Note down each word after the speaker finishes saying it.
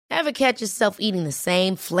Ever catch yourself eating the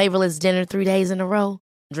same flavorless dinner 3 days in a row?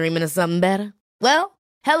 Dreaming of something better? Well,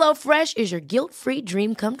 HelloFresh is your guilt-free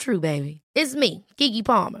dream come true, baby. It's me, Keke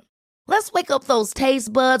Palmer. Let's wake up those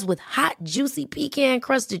taste buds with hot, juicy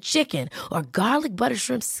pecan-crusted chicken or garlic butter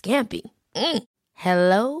shrimp scampi.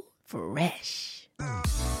 Hello Fresh.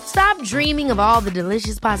 Stop dreaming of all the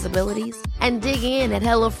delicious possibilities and dig in at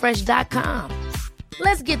HelloFresh.com.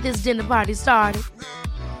 Let's get this dinner party started.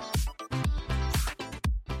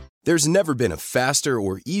 There's never been a faster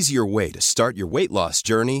or easier way to start your weight loss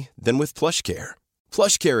journey than with PlushCare.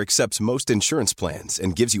 PlushCare accepts most insurance plans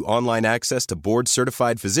and gives you online access to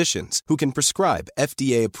board-certified physicians who can prescribe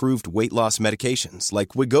FDA-approved weight loss medications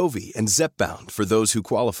like Wegovy and Zepbound for those who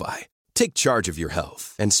qualify. Take charge of your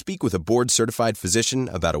health and speak with a board-certified physician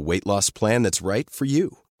about a weight loss plan that's right for you.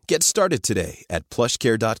 Get started today at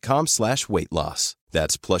plushcare.com/weightloss.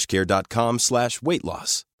 That's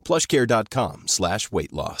plushcare.com/weightloss.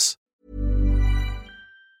 plushcare.com/weightloss.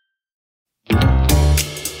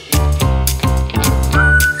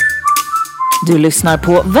 Du lyssnar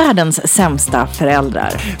på världens sämsta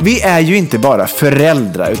föräldrar. Vi är ju inte bara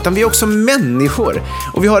föräldrar utan vi är också människor.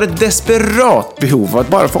 Och vi har ett desperat behov av att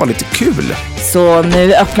bara få lite kul. Så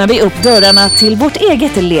nu öppnar vi upp dörrarna till vårt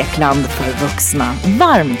eget lekland för vuxna.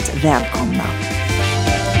 Varmt välkomna.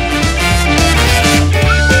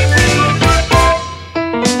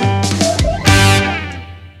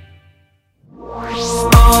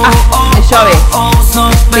 Nu kör vi.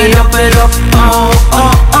 Det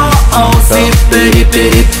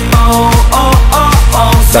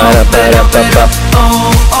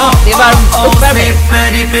är varm uppvärmning.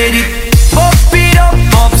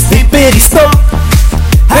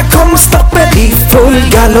 Här kommer stoppen i full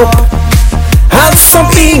galopp. Han som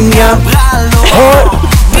inga har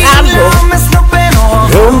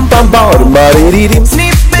rumpan barmaririm.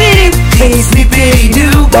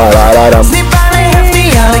 Barararam.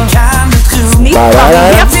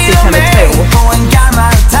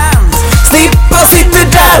 Snippa sitter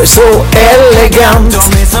där så elegant.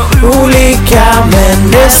 Olika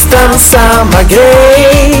men nästan samma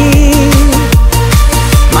grej.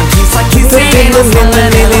 Man kissar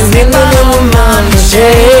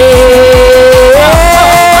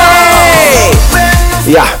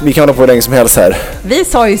Ja, vi kan hålla på hur länge som helst här. Vi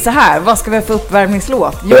sa ju så här, vad ska vi få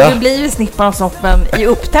uppvärmningslåt? Jo, det blir ju Snippan och Snoppen i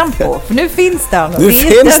upptempo. För nu finns den. Nu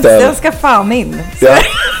finns den. Den ska fan in. Ja,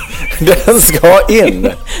 den ska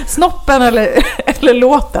in. Snoppen eller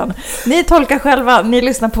låten. Ni tolkar själva. Ni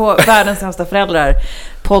lyssnar på Världens sämsta föräldrar.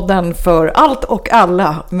 Podden för allt och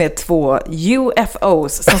alla med 2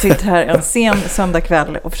 UFOs som sitter här en sen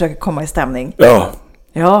söndagkväll och försöker komma i stämning.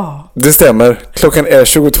 Ja. Det stämmer. Klockan är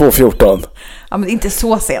 22:14. Ja, men inte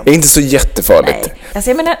så sent. Det är inte så jättefarligt. Nej. Alltså,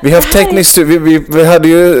 jag menar, vi har haft tekniskt... Vi hade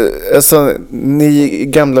ju... Alltså, ni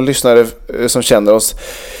gamla lyssnare som känner oss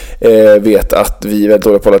vet att vi är väldigt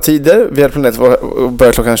dåliga på alla tider. Vi hade planerat att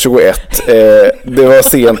börja klockan 21. Det var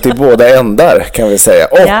sent i båda ändar, kan vi säga.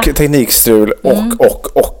 Och teknikstrul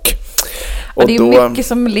och. Och det är mycket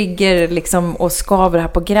som ligger liksom och skaver här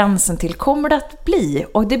på gränsen till kommer det att bli?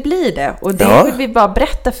 Och det blir det. Och det vill vi bara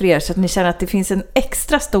berätta för er så att ni känner att det finns en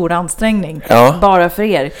extra stor ansträngning bara för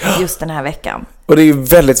er just den här veckan. Och det är ju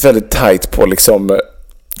väldigt, väldigt tajt på liksom...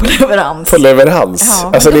 På leverans.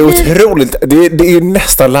 Ja, alltså det är otroligt. Det är ju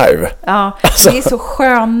nästan live. Ja, alltså. Det är så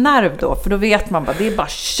skön nerv då. För då vet man bara, det är bara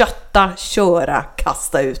kötta, köra,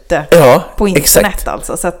 kasta ut det på internet. Exakt.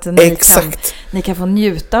 Alltså. Så att ni kan få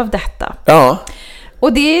njuta av detta. Ja.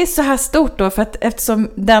 Och det är så här stort då, för att eftersom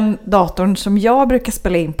den datorn som jag brukar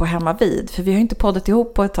spela in på hemma vid, för vi har inte poddat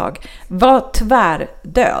ihop på ett tag, var tyvärr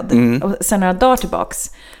död. Och sen några dagar tillbaks.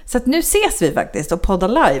 Så att nu ses vi faktiskt och poddar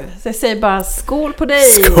live. Så jag säger bara skål på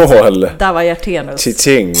dig. Skål! Dava Hjertenus.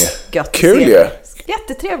 Chiching. Gött. Kul ju.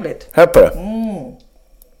 Jättetrevligt. Här på det.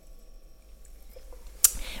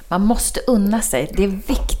 Man måste unna sig. Det är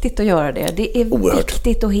viktigt att göra det. Det är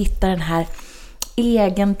viktigt att hitta den här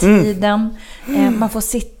egentiden. Man får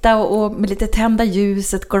sitta och med lite tända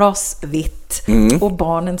ljus, ett glas vitt och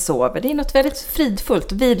barnen sover. Det är något väldigt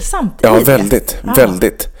fridfullt, vilsamt. Ja, väldigt.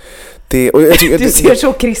 Du ser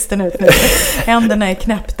så kristen ut nu. Händerna är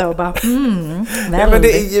knäppta och bara men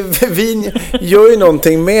vin gör ju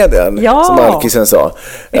någonting med den, som Alkisen sa.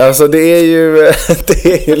 Alltså det är ju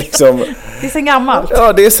liksom... Det är sen gammalt.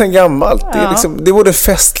 Ja, det är sen gammalt. Det är liksom, det är både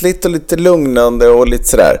festligt och lite lugnande och lite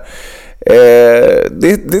sådär.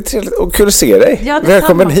 Det är trevligt och kul att se dig. Ja,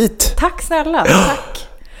 välkommen hit. Tack snälla, tack.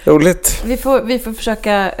 Roligt. Vi får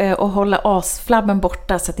försöka att hålla asflabben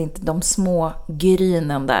borta så att inte de små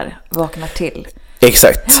grynen där vaknar till.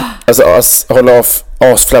 Exakt. Alltså hålla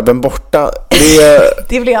asflabben borta,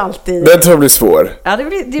 det blir alltid... Den tror jag blir svår. Ja, det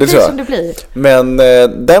blir som det blir. Men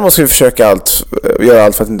där måste vi försöka göra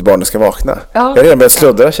allt för att inte barnen ska vakna. Ja. Jag har redan börjat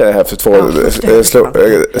sluddra, känner jag här för 2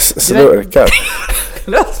 slurkar.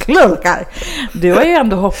 Slurkar. Du har ju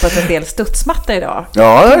ändå hoppat en del studsmatta idag. Ja,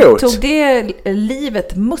 det har jag gjort. Tog det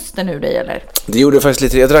livet musten ur dig, eller? Det gjorde jag faktiskt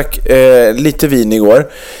lite. Jag drack lite vin igår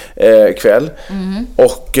kväll.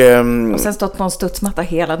 Och sen stått på en studsmatta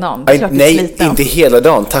hela dagen. Nej, inte hela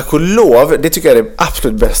dagen. Tack och lov. Det tycker jag är det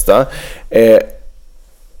absolut bästa.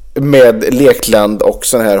 Med lekland och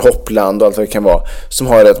sån här hoppland och allt vad det kan vara, som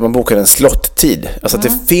har att man bokar en slottid, alltså att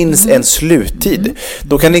det finns en sluttid.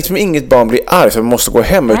 Då kan liksom inget barn bli arg för man måste gå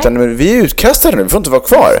hem. Utan vi är utkastade nu, vi får inte vara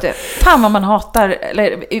kvar. Fan vad man hatar,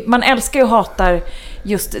 eller man älskar ju och hatar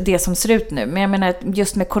just det som ser ut nu. Men jag menar,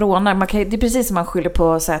 just med corona, det är precis som man skyller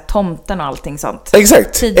på så här, tomten och allting sånt.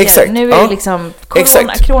 Exakt. Nu är det liksom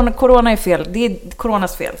corona är fel. Det är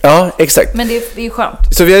coronas fel. Ja, exakt. Men det är skönt.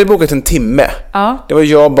 Så vi hade bokat en timme. Ja. Det var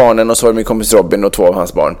jag, barnen, och så var det min kompis Robin och 2 av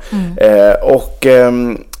hans barn. Och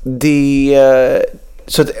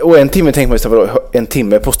en timme tänkte man en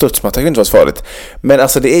timme på studsmatta kan inte vara så farligt. Men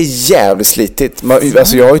alltså det är jävligt slitigt.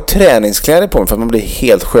 Alltså jag har ju träningskläder på mig för att man blir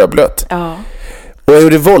helt sjöblöt. Ja. Och jag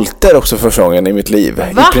gjorde volter också första gången i mitt liv. Va?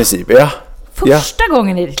 I princip, ja. Första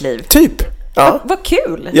gången i ditt liv? Typ. Ja. Vad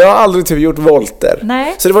kul. Jag har aldrig typ gjort volter.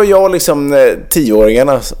 Nej. Så det var jag liksom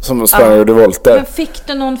 10-åringarna som sprang och gjorde volter. Men fick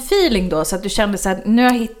du någon feeling då så att du kände så här, nu har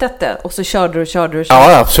jag hittat det, och så körde du?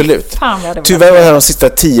 Ja, absolut. Fan, tyvärr var det här de sista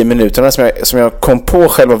 10 minuterna som jag kom på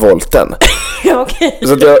själva volten. Ja, okej.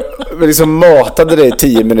 Så att jag liksom matade det i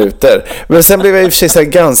 10 minuter. Men sen blev jag i och för sig så här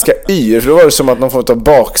ganska yr, för då var det som att någon form av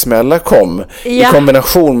baksmälla kom i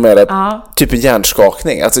kombination med typ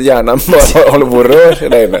hjärnskakning. Alltså hjärnan bara håller på och rör sig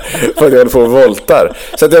där inne för att jag håller på och voltar.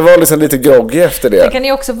 Så att jag var liksom lite groggy efter det. Det kan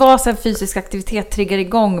ju också vara så här, fysisk aktivitet triggar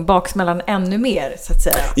igång baksmällan ännu mer, så att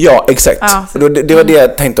säga. Ja, exakt. Det var det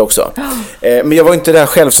jag tänkte också. Men jag var inte där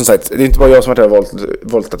själv, som sagt. Det är inte bara jag som var där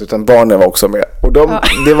voltat, utan barnen var också med. Och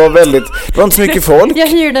det var inte så mycket folk. Jag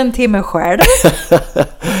hyrde en timme själv.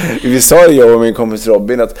 Vi sa det, jag och min kompis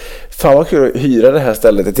Robin, att fan vad kul att hyra det här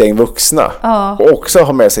stället, ett gäng vuxna. Och också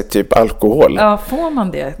ha med sig typ alkohol. Ja, får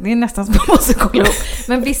man det? Det är nästan som man måste kolla upp.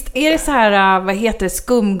 Men visst är det så här, vad heter det,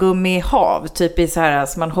 skumgummihav typ i så här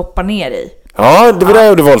som man hoppar ner i? Ja, det var där jag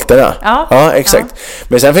gjorde volterna. Ja, exakt.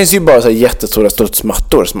 Men sen finns det ju bara så här jättestora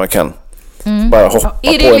studsmattor som man kan bara hoppa på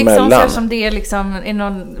emellan. Är det liksom så som det är liksom i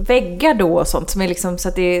någon väggar då och sånt som är liksom så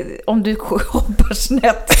att det är, om du hoppar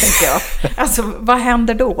snett, tänker jag. Alltså, vad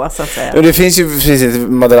händer då, så att säga? Ja, det finns ju precis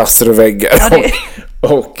madrasser och väggar. Ja,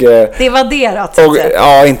 det är vadderat, så att säga.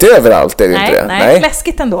 Ja, inte överallt är det inte det. Nej,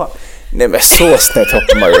 läskigt ändå. Nej, men så snett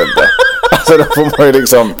hoppar man ju inte. Alltså då får man ju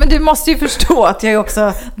liksom... Men du måste ju förstå att jag är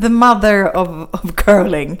också the mother of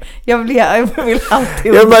curling. Jag vill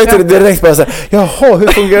alltid... Jag märkte det direkt, bara så här, jaha, hur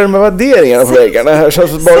fungerar det med värderingarna på väggarna här så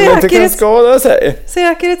att barnen inte kan skada sig?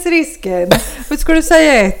 Säkerhetsrisken. Hur ska du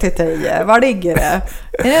säga 1-10? Var ligger det?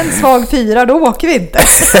 Är det en svag 4, då åker vi inte.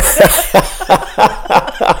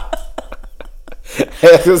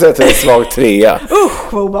 Jag skulle säga att det är en svag 3.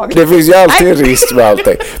 Vad obehagligt. Det finns ju alltid en risk med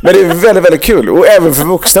allting. Men det är väldigt, väldigt kul. Och även för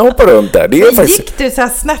vuxna hoppar runt där. Det är faktiskt... Gick du så här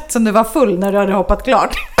snett som du var full när du hade hoppat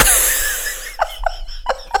klart?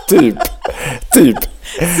 Typ.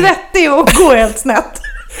 Svettig och gå helt snett.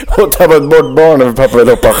 Och tappat bort barnen för pappa vill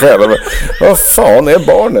hoppa själv. Men, vad fan är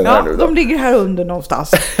barnen här nu då? De ligger här under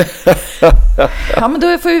någonstans. Ja, men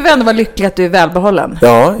då får vi ändå vara lyckliga att du är välbehållen.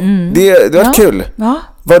 Ja, det var kul. Ja.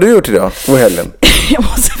 Vad har du gjort idag på helgen? Jag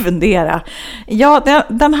måste fundera. Ja,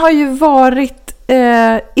 den har ju varit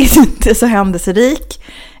inte så händelserik,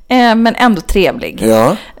 men ändå trevlig.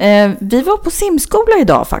 Ja. Vi var på simskola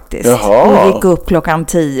idag faktiskt. Jaha. Och gick upp klockan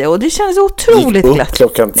 10 och det kändes otroligt glatt. Gick upp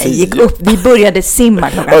klockan 10? Nej, gick upp. Vi började simma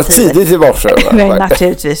klockan 10. Tidigt i morse. Vi är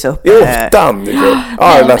naturligtvis upp. I 8:an.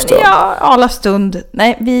 Arlastund. Ja, Arlastund.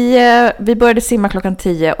 Nej, vi började simma klockan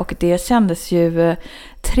 10 och det kändes ju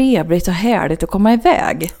trevligt och härligt att komma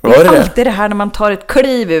iväg. Det är alltid det här när man tar ett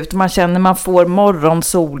kliv ut och man känner man får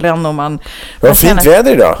morgonsolen och man vad fint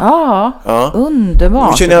väder idag. Ja,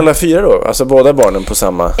 underbart. Vi känner alla 4 då, alltså båda barnen på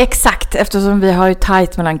samma. Exakt, eftersom vi har ju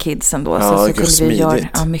tajt mellan kidsen då, så kunde vi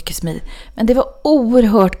göra mycket smidigt. Men det var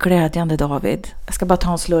oerhört glädjande, David. Jag ska bara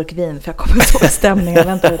ta en slurk vin för jag kommer inte ihåg stämningen.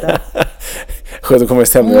 Vänta lite. Skönt att komma i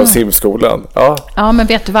stämning av simskolan. Ja, men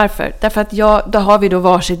vet du varför? Därför att då har vi då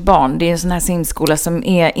varsitt barn. Det är en sån här simskola som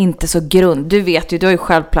är inte så grund. Du vet ju, du har ju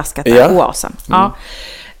själv plaskat där. Oasen. Ja.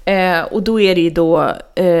 Och då är det ju då,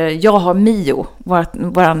 jag har Mio,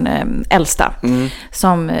 våran äldsta,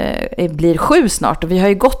 som blir 7 snart. Och vi har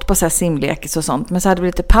ju gått på så här simlekis och sånt. Men så hade det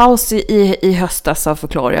lite paus i höstas, så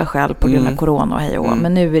förklarar jag själv, på grund av corona och hej och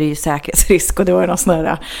Men nu är det ju säkerhetsrisk, och det var ju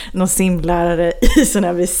någon simlärare i sån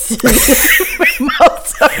här visir med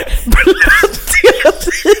massa blött hela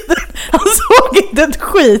tiden. Han såg inte ett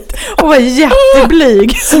skit och var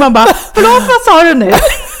jätteblyg. Så man bara, förlåt, vad sa du nu?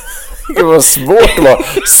 Det var svårt att vara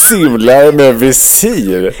simlare med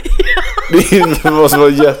visir. Det måste vara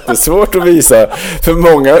jättesvårt att visa. För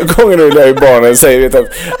många gånger nu lär ju barnen säga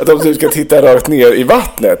att de ska titta rakt ner i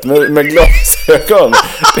vattnet med glasögon.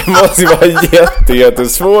 Det måste ju vara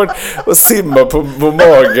jättesvårt att simma på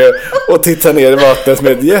mage och titta ner i vattnet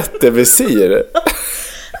med ett jättevisir.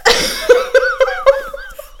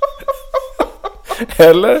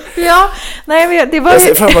 Eller? Ja, nej, det var... Jag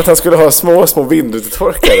ser fram emot att han skulle ha små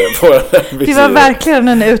vindrutetorkare på den här visiren. Det var verkligen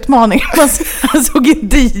en utmaning. Han såg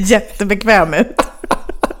inte jättebekväm ut.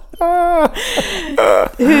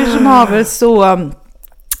 Hur som haver så...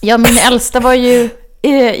 Ja, min äldsta var ju...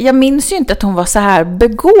 Jag minns ju inte att hon var så här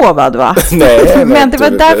begåvad, va? Nej, men det var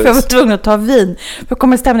därför jag var tvungen att ta vin. För att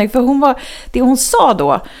komma i stämning. För det hon sa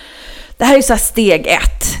då... Det här är ju så här steg 1.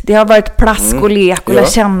 Det har varit plask och lek och lära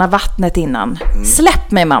känna vattnet innan.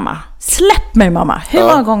 Släpp mig mamma. Släpp mig mamma. Hur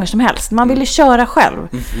många gånger som helst. Man ville köra själv.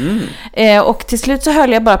 Och till slut så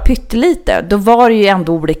höll jag bara pyttelite. Då var det ju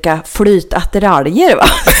ändå olika flytattiraljer, va?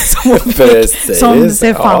 Som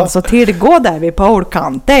det fanns att tillgå där vid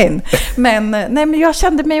poolkanten. Men jag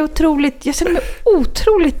kände mig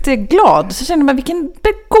otroligt glad. Så kände jag, vilken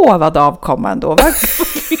begåvad avkomma ändå. Vad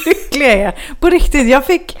lycklig jag är. På riktigt,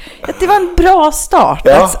 det var en bra start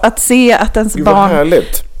att se att ens barn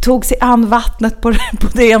tog sig an vattnet på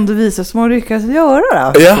det ändå visar som hon lyckas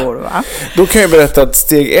göra. Då kan jag berätta att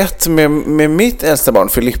steg 1 med mitt äldsta barn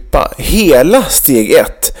Filippa, hela steg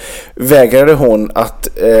 1 vägrade hon att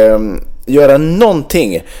göra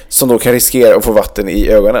någonting som då kan riskera att få vatten i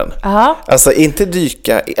ögonen. Alltså inte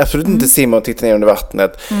dyka, absolut inte simma och titta ner under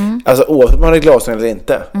vattnet. Alltså oavsett om man hade glasögon eller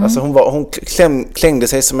inte. Alltså hon klängde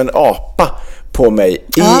sig som en apa på mig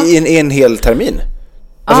i en hel termin.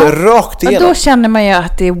 Alltså rakt igenom. Då känner man ju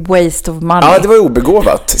att det är waste of money. Ja, det var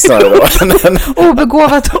obegåvat snarare.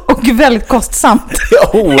 Obegåvat och väldigt kostsamt. Ja,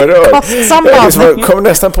 oerhört. Kostsam jag kom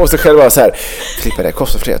nästan på sig själv bara så här: Filippa, det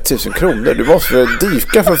kostar flera tusen kronor. Du måste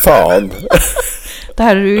dyka för fan. Det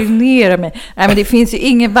här ruinerar mig. Nej, men det finns ju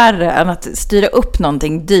inget värre än att styra upp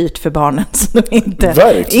någonting dyrt för barnen som de inte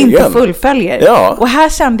fullföljer. Ja. Och här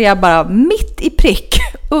kände jag bara mitt i prick.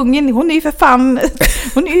 Ungen, hon är ju för fan,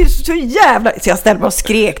 hon är ju så jävla... Så jag ställde mig och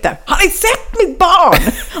skrek där. Har ni sett mitt barn?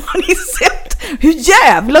 Har ni sett hur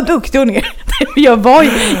jävla duktig hon är? Jag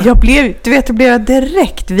blev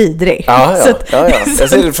direkt vidrig. Ja. Jag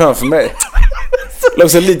ser det framför mig. Det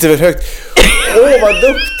låter lite för högt. Vad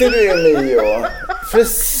duktig du är, Mio.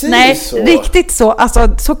 Precis. Nej, så. Riktigt så. Alltså,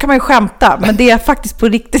 så kan man ju skämta. Men det jag faktiskt på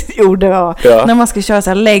riktigt gjorde var när man ska köra så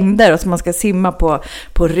här längder och så man ska simma på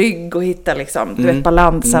rygg och hitta liksom, du vet,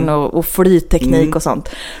 balansen och flytteknik och sånt.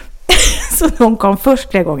 Så de kom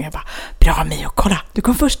först flera gånger. Jag bara, bra Mio, kolla, du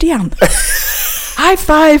kom först igen. High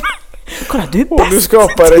five. Kolla, du är bäst. Du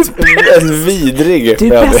skapar en vidrig.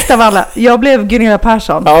 Du är bäst av alla. Jag blev Gunilla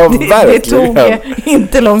Persson. Ja, verkligen. Det tog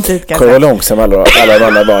inte lång tid kanske. Kolla långsam alla de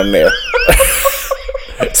andra barnen är.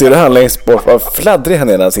 Ser du han längst bort? Vad fladdrig han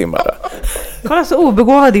är när han simmar. Kolla så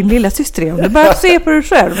obegåvad din lilla syster är. Du börjar se på dig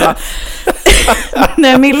själv, va?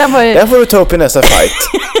 Nej, Milla var ju... Den får du ta upp i nästa fight.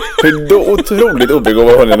 Hur otroligt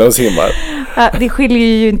obegåvad hon är när hon simmar. Det skiljer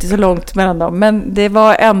ju inte så långt mellan dem. Men det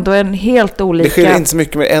var ändå en helt olika... Det skiljer inte så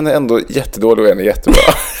mycket, men en är ändå jättedålig och en är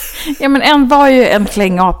jättebra. Ja, men en var ju en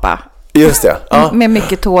klängapa. Just det. Ja. Med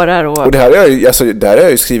mycket tårar och det här har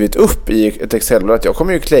jag ju skrivit upp i ett Excelblad att jag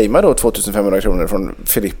kommer ju claima då 2500 kronor från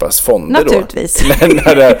Filippas fonder. Naturligtvis. Då.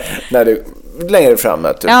 när det längre fram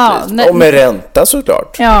naturligtvis. Och med ränta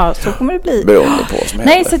såklart. Ja, så kommer det bli. Beroende på vad som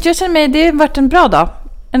händer. Nej, så jag känner mig, det har varit en bra dag.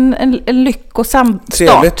 En lyckosam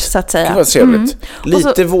start, så att säga. Det var trevligt.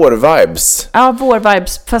 Lite vår-vibes. Ja,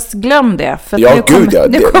 vår-vibes. Fast glöm det. För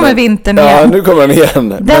nu kommer vintern igen. Ja, nu kommer den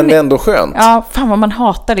igen. Men det är ändå skönt. Ja, fan vad man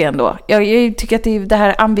hatar det ändå. Jag tycker att det är det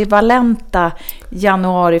här ambivalenta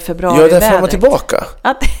januari-februari vädret. Ja, där får man tillbaka.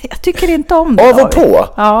 Jag tycker inte om det. Av och på?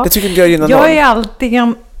 Ja. Det tycker inte jag gynnar någon. Jag är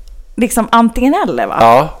alltid liksom antingen eller,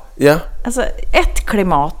 va? Ja. Alltså, ett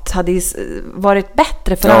klimat hade ju varit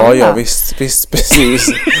bättre för alla. Ja, visst, precis.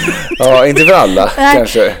 Ja, inte för alla. Nej,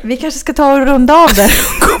 kanske. Vi kanske ska ta och runda av det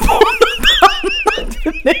och gå på något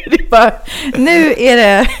annat. Nu är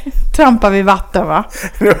det trampar vi vatten, va?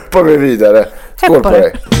 Nu hoppar vi vidare. Skål på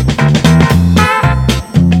dig.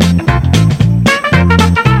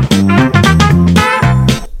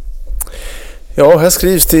 Ja, här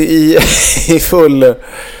skrivs det i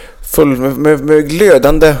full med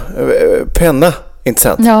glödande penna.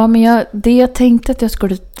 Intressant. Ja, men det jag tänkte att jag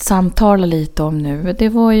skulle samtala lite om nu, det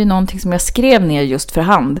var ju någonting som jag skrev ner just för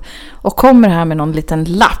hand. Och kommer här med någon liten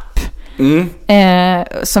lapp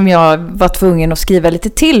som jag var tvungen att skriva lite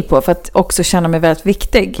till på för att också känna mig väldigt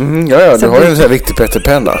viktig. Ja, du har ju en sån här viktig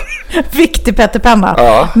petterpenna. Viktig petterpenna.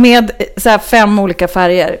 Ja. Med så här 5 olika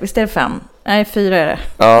färger. Visst är det 5? Nej, 4 är det.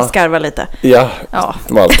 Ja. Jag skarvar lite. Ja,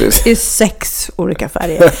 som alltid. Det är 6 olika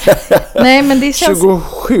färger. Nej, men det känns...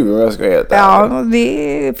 27 om jag ska heta. Ja,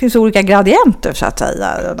 det finns olika gradienter så att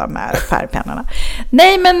säga, de här färgpennorna.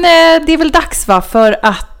 Nej, men det är väl dags för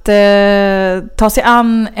att ta sig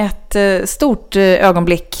an ett stort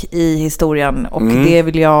ögonblick i historien. Och det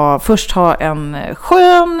vill jag först ha en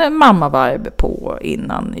skön mamma-vibe på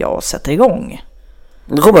innan jag sätter igång.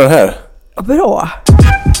 Nu kommer den här. Bra.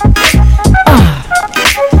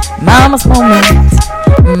 Mammas moment.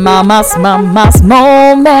 Mammas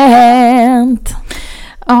moment.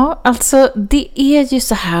 Ja, alltså det är ju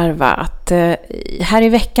så här va, att här i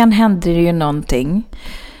veckan händer det ju någonting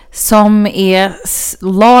som är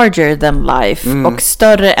larger than life och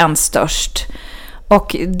större än störst.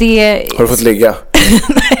 Och det... Har du fått ligga?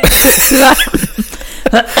 Nej, tyvärr.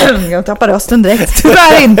 Jag tappar rösten direkt.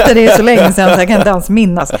 Tyvärr inte, det är så länge sedan så jag kan inte ens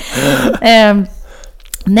minnas.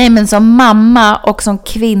 Nej, men som mamma och som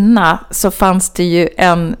kvinna så fanns det ju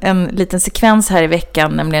en liten sekvens här i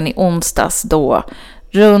veckan, nämligen i onsdags då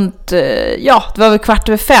runt, det var väl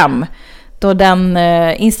 4:15 då den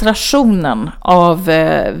installationen av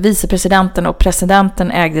vicepresidenten och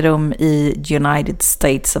presidenten ägde rum i United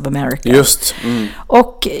States of America. Just.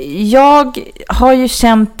 Och jag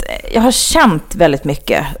har känt väldigt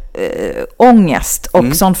mycket ångest och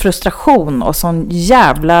sån frustration och sån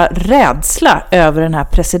jävla rädsla över den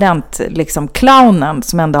här clownen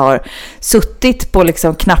som ändå har suttit på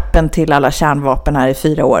knappen till alla kärnvapen här i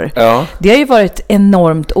 4 år. Ja. Det har ju varit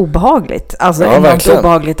enormt obehagligt. Alltså enormt verkligen.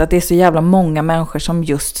 Obehagligt att det är så jävla många människor som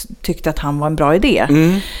just tyckte att han var en bra idé.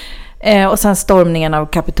 Och sen stormningen av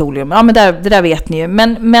Kapitolium. Ja, men det där vet ni ju.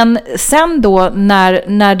 Men sen då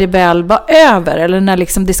när det väl var över, eller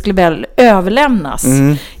när det skulle väl överlämnas.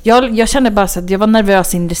 Jag kände bara så att jag var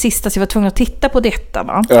nervös in i det sista, så jag var tvungen att titta på detta.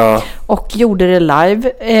 Va? Ja. Och gjorde det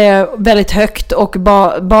live väldigt högt och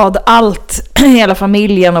bad allt, hela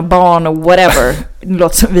familjen och barn och whatever. Det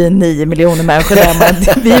låter som vi är 9 miljoner människor där,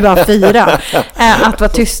 men vi var 4. Att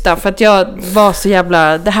vara tysta, för att jag var så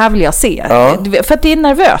jävla, det här vill jag se. Ja. För att det är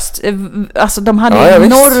nervöst. Alltså de hade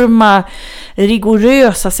enorma,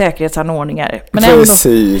 rigorösa säkerhetsanordningar. Men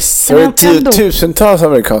precis. Ändå, tusentals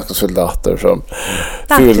amerikanska soldater som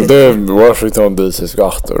fyllde Washington DC:s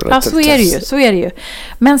gator. Ja, så är det ju.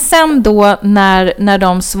 Men sen då när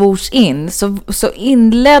de svors in så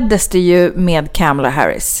inleddes det ju med Kamala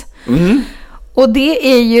Harris. Och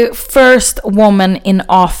det är ju first woman in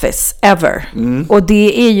office ever. Och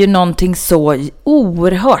det är ju någonting så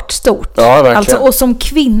oerhört stort. Ja, verkligen. Alltså, och som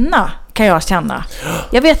kvinna kan jag känna.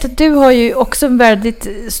 Jag vet att du har ju också en väldigt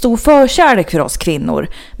stor förkärlek för oss kvinnor.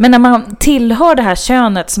 Men när man tillhör det här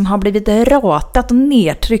könet som har blivit ratat och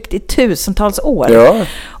nedtryckt i tusentals år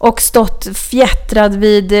och stått fjättrad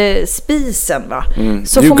vid spisen, va?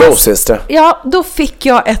 Så you go, sister. Ja, då fick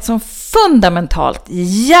jag ett sånt fundamentalt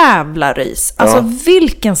jävla rys. Alltså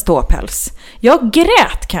vilken ståpäls. Jag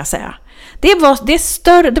grät, kan jag säga. Det är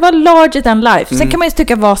större, det var larger than life. Sen kan man ju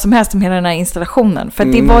tycka vad som helst om hela den här installationen. För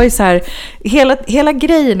det var ju så här, hela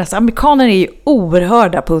grejen, alltså amerikaner är ju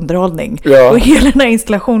oerhörda på underhållning. Ja. Och hela den här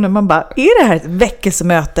installationen, man bara, är det här ett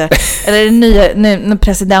väckelsemöte? Eller är det en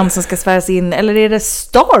president som ska sväras in? Eller är det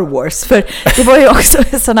Star Wars? För det var ju också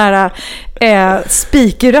en sån här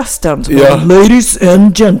speakerrösten. Ladies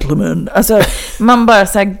and gentlemen. Alltså, man bara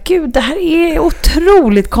så här, gud, det här är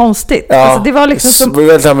otroligt konstigt. Ja, alltså, det var liksom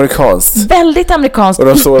väldigt amerikanskt. Väldigt amerikanskt. Och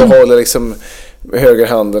de står och håller höger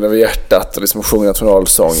handen över hjärtat och sjunger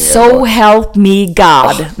nationalsången. So help me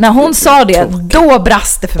God. När hon sa det, då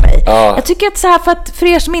brast det för mig. Jag tycker att så här, för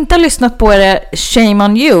er som inte har lyssnat på det, shame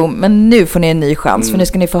on you, men nu får ni en ny chans, för nu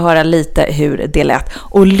ska ni få höra lite hur det lät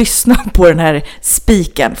och lyssna på den här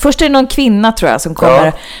spiken. Först är det någon kvinna, tror jag, som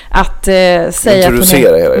kommer att säga att hon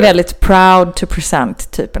är väldigt proud to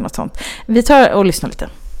present, typ något sånt. Vi tar och lyssnar lite.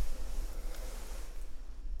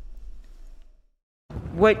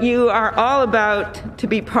 What you are all about to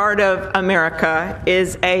be part of, America,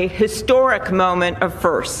 is a historic moment of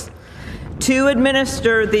firsts. To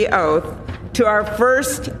administer the oath to our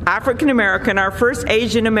first African American, our first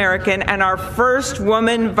Asian American, and our first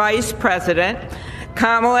woman vice president,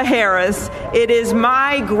 Kamala Harris, it is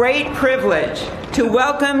my great privilege to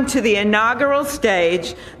welcome to the inaugural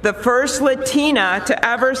stage the first Latina to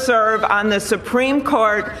ever serve on the Supreme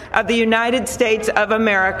Court of the United States of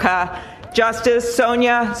America, Justice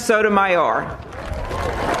Sonia Sotomayor.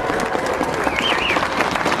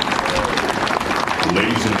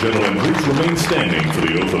 Ladies and gentlemen, please remain standing for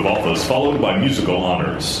the oath of office, followed by musical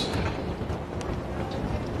honors.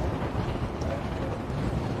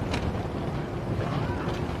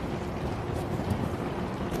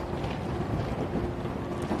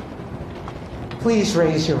 Please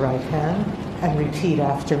raise your right hand and repeat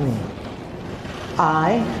after me.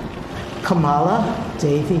 I, Kamala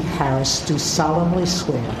Davy Harris, do solemnly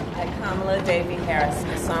swear. I, Kamala Davy Harris,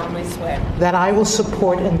 do solemnly swear. That I will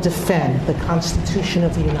support and defend the Constitution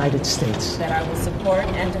of the United States. That I will support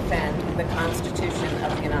and defend the Constitution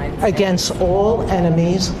of the United States. Against all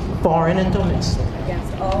enemies, foreign and domestic.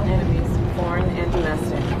 Against all enemies, foreign and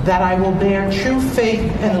domestic. That I will bear true faith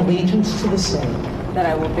and allegiance to the same. That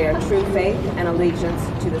I will bear true faith and allegiance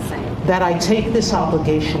to the same. That I take this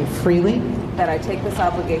obligation freely. That I take this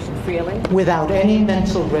obligation freely. Without any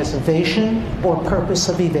mental reservation or purpose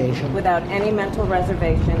of evasion. Without any mental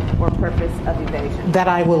reservation or purpose of evasion. That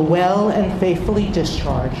I will well and faithfully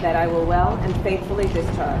discharge. That I will well and faithfully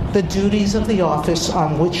discharge. The duties of the office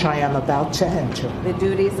on which I am about to enter. The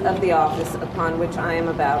duties of the office upon which I am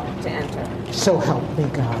about to enter. So help me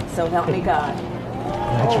God. So help me God.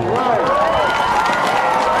 Congratulations.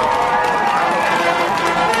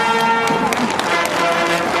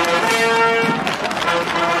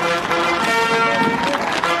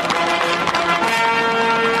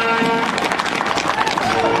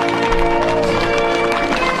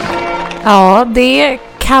 Ja, det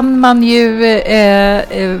kan man ju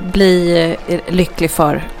bli lycklig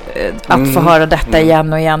för. Att få höra detta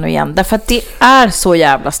igen och igen och igen. Därför att det är så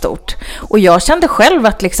jävla stort. Och jag kände själv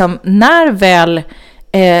att liksom, när väl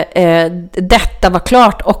detta var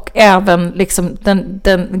klart och även liksom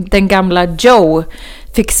den gamla Joe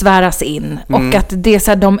fick sväras in och att det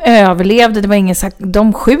så här, de överlevde, det var ingen så här,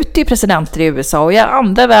 de skjuter ju presidenter i USA och i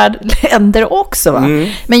andra länder också va?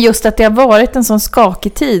 Men just att det har varit en sån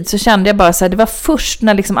skakig tid så kände jag bara så här, det var först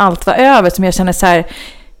när liksom allt var över som jag kände så här,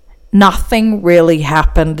 nothing really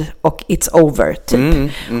happened och it's over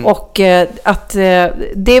typ. Och att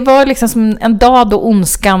det var liksom som en dag då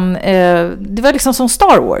ondskan det var liksom som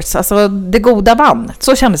Star Wars, alltså det goda vann,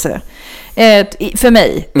 så kändes det för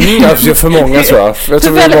mig. För många tror jag.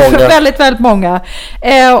 För väldigt många.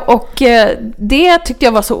 Och det tyckte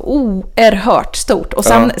jag var så oerhört stort. Och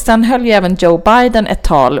sen höll ju även Joe Biden ett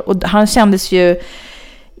tal och han kändes ju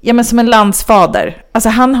som en landsfader. Alltså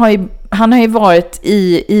han har ju varit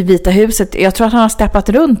i Vita huset. Jag tror att han har steppat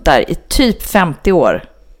runt där i typ 50 år.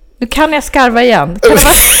 Nu kan jag skarva igen. Kan det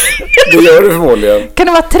vara... Det gör du förmodligen. Kan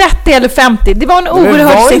det vara 30 eller 50? Det var en oerhörd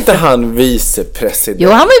siffra. Men var inte han vicepresident? Jo,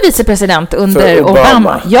 han var ju vicepresident under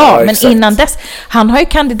Obama. Ja, men innan dess. Han har ju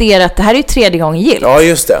kandiderat, det här är ju 3:e gången gillt. Ja,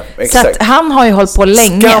 just det. Exakt. Så att han har ju hållit på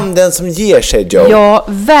länge. Skam den som ger sig, Joe. Ja,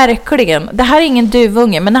 verkligen. Det här är ingen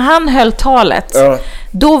duvunge, men när han höll talet,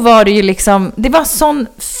 då var det ju liksom, det var sån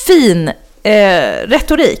fin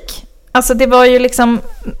retorik. Alltså det var ju liksom,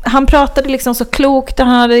 han pratade liksom så klokt och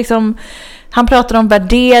han pratade om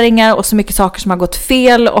värderingar och så mycket saker som har gått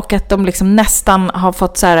fel och att de liksom nästan har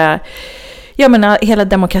fått så här, jag menar hela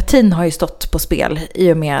demokratin har ju stått på spel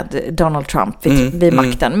i och med Donald Trump vid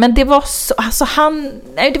makten. Men det var så, alltså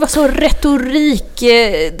det var så retorik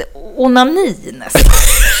onani nästan.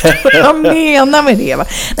 Vad menar med det va?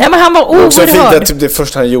 Nej, men han var oerhörd. Så fint att typ det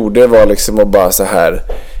första han gjorde var liksom att bara så här,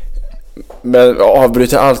 men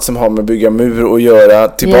avbryta allt som har med bygga mur och göra,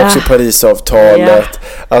 tillbaka till Parisavtalet.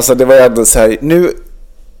 Alltså det var ändå så här, nu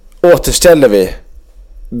återställer vi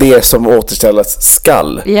det som återställas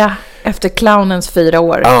skall. Ja, efter clownens 4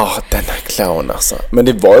 år. Ja, denna clown alltså. Men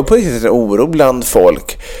det var ju på riktigt en oro bland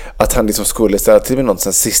folk att han liksom skulle ställa till med något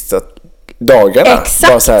sen sista dagarna.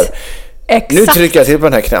 Exakt. Bara så här, nu trycker jag till på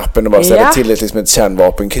den här knappen och bara ställer till ett, liksom ett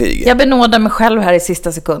kärnvapenkrig. Jag benådar mig själv här i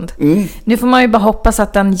sista sekund. Nu får man ju bara hoppas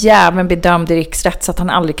att den jäveln blir dömd i riksrätt så att han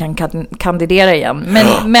aldrig kan kandidera igen.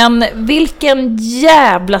 Men vilken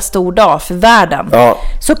jävla stor dag för världen. Ja.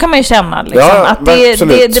 Så kan man ju känna liksom, att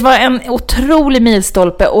det var en otrolig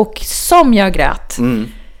milstolpe och som jag grät.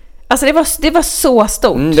 Alltså det var så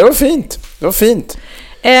stort. Det var fint. Det var fint.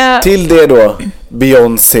 Till det då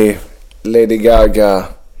Beyoncé, Lady Gaga.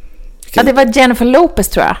 Ja, det var Jennifer Lopez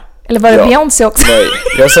tror jag. Eller var det Beyoncé också? Nej,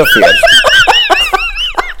 jag sa fel.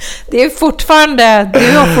 Det är fortfarande,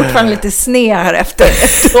 du har fortfarande lite sned här efter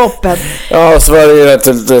hoppet. Ja, så var det ju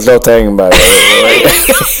till Lotta Engberg.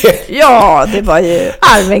 Ja, det var ju,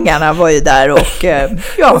 Arvingarna var ju där och ja.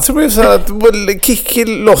 Jag tror så att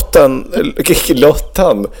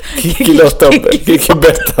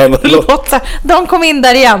Kikki-Bettan och Lotta, de kom in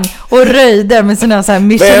där igen och röjde med sina så här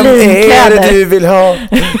Michelin-kläder. Vem är det du vill ha?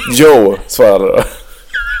 Joe, svarade då.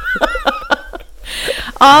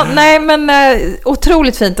 Ja, nej men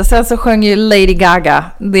otroligt fint. Och sen så sjöng ju Lady Gaga.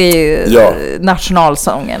 Det är ju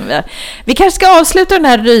nationalsången. Vi kanske ska avsluta den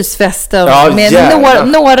här rysfesten med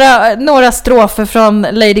några strofer från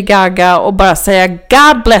Lady Gaga och bara säga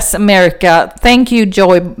God bless America. Thank you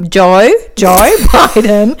Joy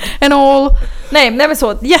Biden and all. Nej men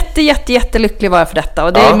så jättelycklig var jag för detta.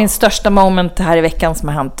 Och det är min största moment här i veckan som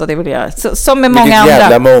har hänt. Och det vill jag, som med många andra.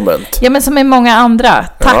 Jävla moment. Ja, men som med många andra.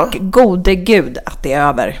 Tack gode Gud att det är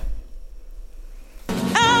över.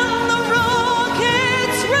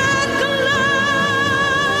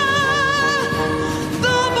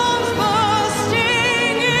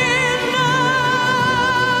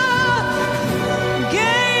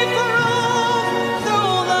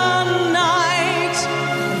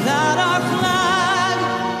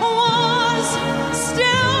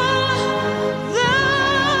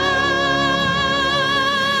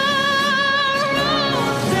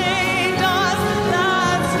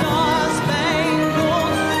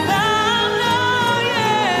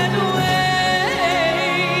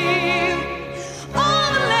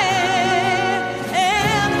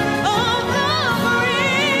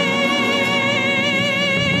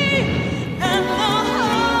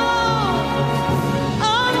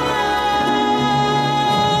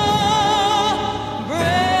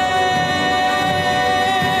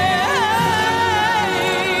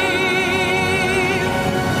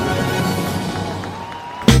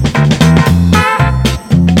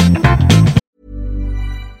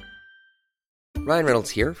 Ryan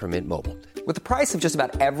Reynolds here from Mint Mobile. With the price of just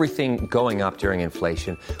about everything going up during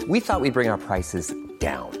inflation, we thought we'd bring our prices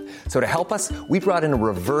down. So to help us, we brought in a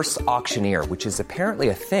reverse auctioneer, which is apparently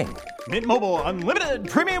a thing. Mint Mobile Unlimited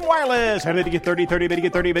Premium Wireless. How to get 30, 30, bit to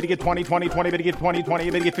get 30, bit to get 20, 20, 20, bit to get 20,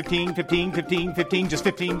 20, bit to get 15, 15, 15, 15, just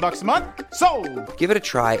 $15 a month? Sold! Give it a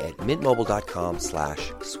try at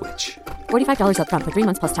mintmobile.com/switch. $45 up front for 3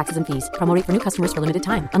 months plus taxes and fees. Promo rate for new customers for limited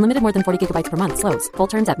time. Unlimited more than 40 gigabytes per month. Slows full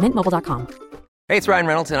terms at mintmobile.com. Hey, it's Ryan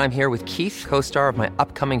Reynolds, and I'm here with Keith, co-star of my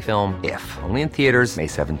upcoming film, If, only in theaters May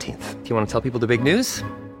 17th. Do you want to tell people the big news?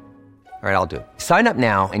 All right, I'll do it. Sign up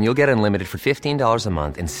now and you'll get unlimited for $15 a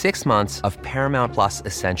month and 6 months of Paramount Plus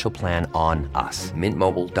Essential Plan on us.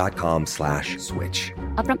 mintmobile.com/switch.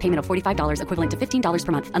 Upfront payment of $45 equivalent to $15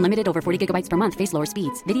 per month. Unlimited over 40 gigabytes per month. Face lower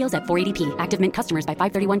speeds. Videos at 480p. Active Mint customers by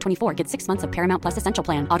 531.24 get 6 months of Paramount Plus Essential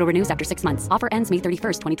Plan. Auto renews after 6 months. Offer ends May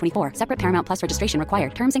 31st, 2024. Separate Paramount Plus registration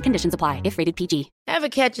required. Terms and conditions apply if rated PG. Ever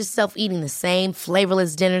catch yourself eating the same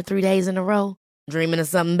flavorless dinner 3 days in a row? Dreaming of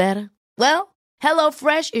something better? Well,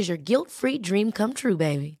 HelloFresh is your guilt-free dream come true,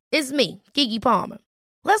 baby. It's me, Keke Palmer.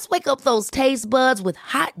 Let's wake up those taste buds with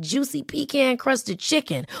hot, juicy pecan-crusted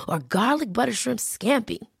chicken or garlic butter shrimp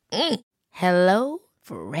scampi. Hello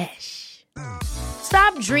Fresh.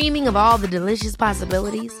 Stop dreaming of all the delicious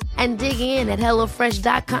possibilities and dig in at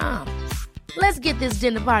HelloFresh.com. Let's get this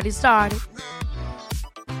dinner party started.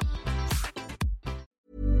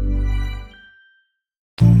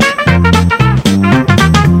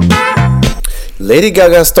 Lady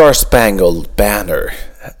Gaga Star Spangled Banner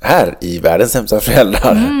här i Världens sämsta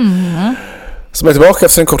föräldrar. Som är tillbaka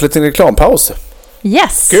efter en kort liten reklampaus.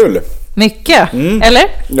 Yes. Kul. Mycket, eller?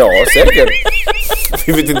 Ja, säkert.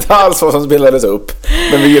 Vi vet inte alls vad som spelades upp,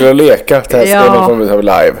 men vi gillar att leka. Testa någon form av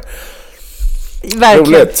live. Verkligen.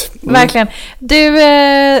 Roligt. Verkligen. Du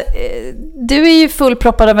är ju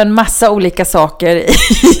fullproppad av en massa olika saker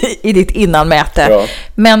i ditt innanmäte. Ja.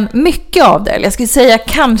 Men mycket av det, jag skulle säga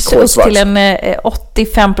kanske upp till en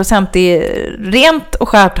 85% är rent och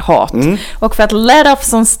skärt hat. Och för att let off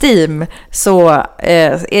some steam så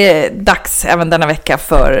är det dags även denna vecka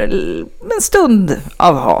för en stund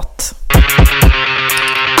av hat.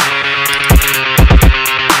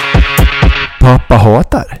 Pappa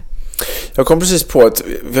hatar. Jag kom precis på att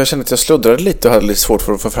jag kände att jag sluddrade lite och hade lite svårt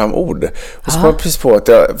för att få fram ord. Och så kom jag precis på att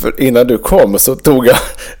innan du kom så tog jag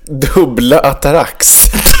dubbla Atarax.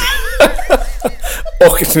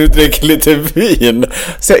 Och nu dricker lite vin.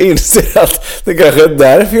 Så jag inser att det kanske är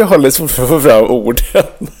därför jag har lite svårt för att få fram orden.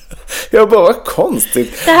 Jag bara, vad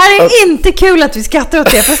konstigt. Det här är inte kul att vi skrattar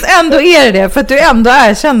åt det, fast ändå är det för att du ändå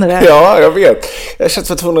erkänner det. Ja, jag vet. Jag känner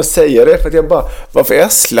för tvungen att säga det för att jag bara, varför är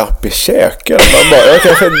jag slapp i käken? Man bara, jag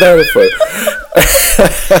kanske är därför.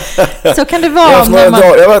 Så kan det vara. Jag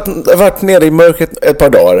har varit nere i mörkret ett par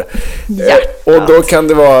dagar. Och då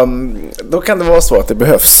kan det vara så att det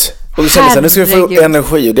behövs. Och då kände jag att nu ska vi få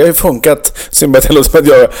energi. Det har ju funkat som att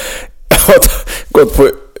jag har gått på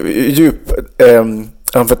djup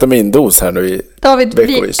amfetamindos här nu i David,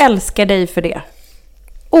 veckovis. Vi älskar dig för det.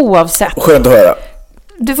 Oavsett. Skönt att höra.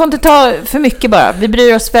 Du får inte ta för mycket bara. Vi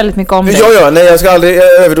bryr oss väldigt mycket om dig. Nej, jag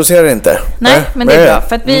överdoserar inte. Nej, men det är bra.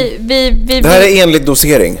 För att vi det här är enligt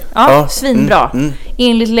dosering. Ja, svinbra.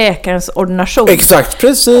 Enligt läkarens ordination. Exakt,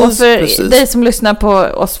 precis. Och för dig som lyssnar på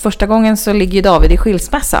oss första gången så ligger ju David i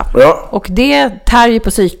skilsmässa. Ja. Och det tär ju på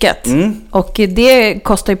psyket. Och det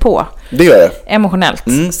kostar ju på. Det gör det. Emotionellt.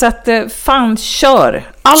 Så att fan,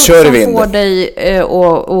 kör. Allt kör som får dig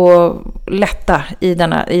att lätta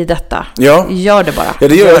i detta. Ja. Gör det bara. Ja,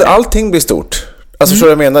 det gör att allting blir stort. Alltså så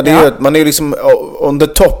jag menar, det gör att man är liksom on the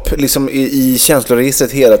top liksom i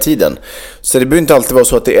känsloregistret hela tiden. Så det behöver inte alltid vara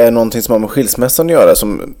så att det är någonting som har med skilsmässan att göra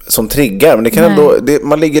som triggar, men det kan ändå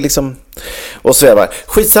man ligger liksom och svävar.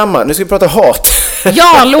 Skitsamma, nu ska vi prata hat.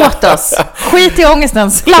 Ja, låt oss. Skit i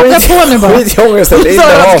ångesten. Slappna på nu bara. Skit i ångesten.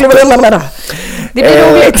 Det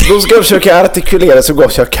blir roligt. Då ska jag försöka artikulera så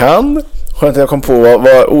gott jag kan. Skönt att jag kom på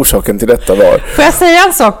vad orsaken till detta var. Får jag säga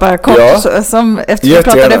en sak bara kort? Ja. Som efter vi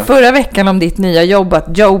pratade förra veckan om ditt nya jobb,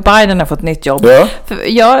 att Joe Biden har fått nytt jobb.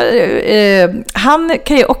 Ja. Han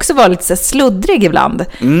kan ju också vara lite så sluddrig ibland.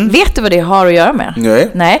 Vet du vad det har att göra med?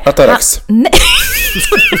 Nej. Atarax. Nej.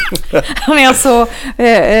 Han är alltså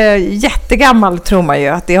jättegammal, tror man ju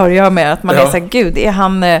att det har att göra med att man är så här, gud, är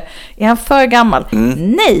han för gammal?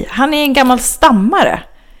 Nej, han är en gammal stammare.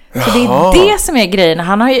 Så det är det som är grejen.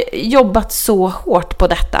 Han har ju jobbat så hårt på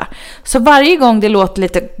detta. Så varje gång det låter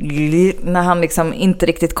lite när han liksom inte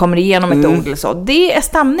riktigt kommer igenom ett ord eller så, det är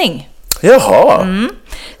stamning. Jaha.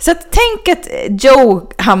 Så att tänk att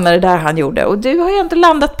Joe hamnade där han gjorde. Och du har ju inte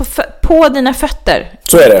landat på dina fötter.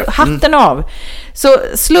 Så är det. Hatten av. Så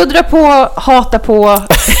sluddra på, hata på,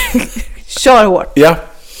 kör hårt. Ja.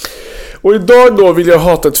 Och idag då vill jag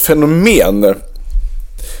hata ett fenomen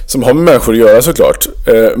som har med människor att göra såklart,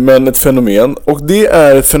 men ett fenomen, och det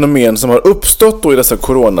är ett fenomen som har uppstått då i dessa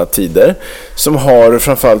coronatider, som har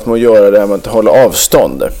framförallt med att göra det här med att hålla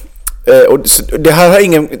avstånd. Och det här har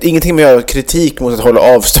ingenting med att göra kritik mot att hålla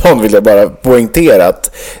avstånd, vill jag bara poängtera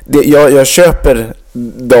att jag köper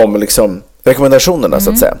de liksom rekommendationerna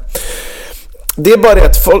så att säga. Det är bara det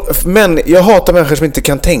att jag hatar människor som inte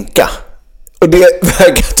kan tänka. Och det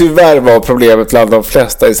verkar tyvärr vara problemet bland de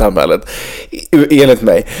flesta i samhället, enligt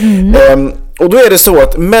mig. Och då är det så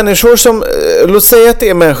att människor som, låt säga att det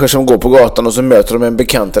är människor som går på gatan och så möter de en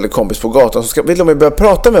bekant eller kompis på gatan, så vill de börja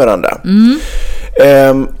prata med varandra.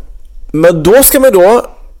 Men då ska man då,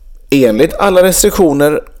 enligt alla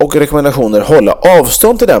restriktioner och rekommendationer, hålla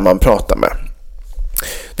avstånd till den man pratar med.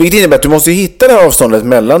 Vilket innebär att du måste hitta det här avståndet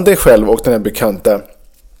mellan dig själv och den här bekanta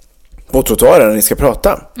på trottoaren när ni ska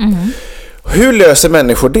prata. Hur löser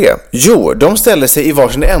människor det? Jo, de ställer sig i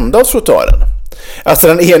varsin ända av trottoaren. Alltså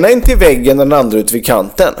den ena in till väggen och den andra ut vid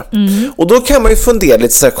kanten. Och då kan man ju fundera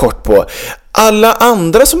lite så här kort på alla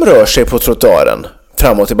andra som rör sig på trottoaren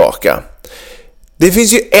fram och tillbaka. Det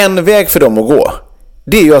finns ju en väg för dem att gå.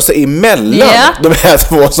 Det är ju alltså emellan de här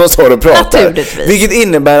två som står och pratar. Vilket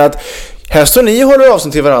innebär att här står ni och håller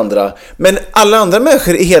avstånd till varandra, men alla andra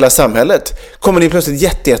människor i hela samhället kommer ni plötsligt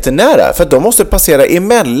jättenära, för att de måste passera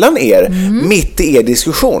emellan er mitt i er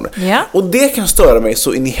diskussion. Och det kan störa mig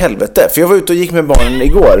så in i helvete, för jag var ute och gick med barnen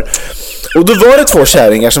igår. Och då var det två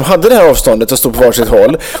kärringar som hade det här avståndet och stod på varsitt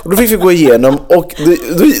håll. Och då fick vi gå igenom och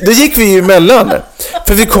då gick vi emellan.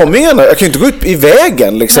 För vi kom igen, jag kan ju inte gå ut i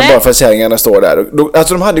vägen liksom, bara för att kärringarna står där.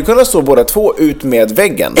 Alltså de hade ju kunnat stå båda två ut med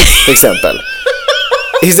väggen, till exempel.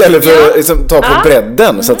 Istället för att liksom, ta på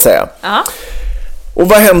bredden, så att säga. Och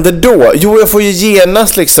vad händer då? Jo, jag får ju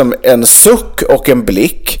genast liksom en suck och en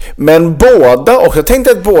blick. Men båda, och jag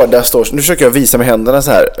tänkte att båda står, nu försöker jag visa med händerna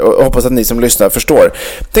så här, och hoppas att ni som lyssnar förstår.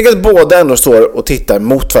 Tänk att båda ändå står och tittar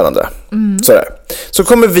mot varandra. Sådär. Så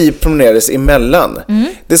kommer vi promeneras emellan.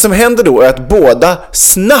 Det som händer då är att båda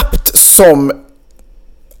snabbt som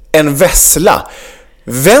en vessla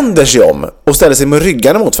vänder sig om och ställer sig med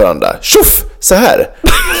ryggarna mot varandra. Tjoff! Så här.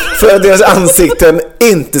 För att deras ansikten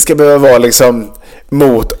inte ska behöva vara liksom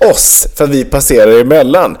mot oss, för att vi passerar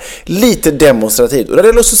emellan. Lite demonstrativt. Och det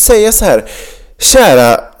är lust att säga så här: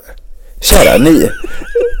 kära ni.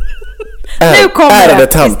 Nu kommer det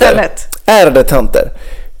tanter, istället. Ärade tanter.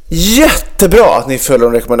 Jättebra att ni följer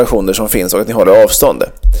de rekommendationer som finns och att ni håller avstånd.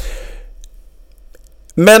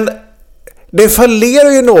 Men det fallerar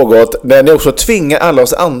ju något när ni också tvingar alla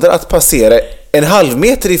oss andra att passera en halv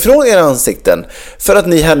meter ifrån era ansikten för att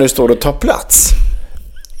ni här nu står och tar plats.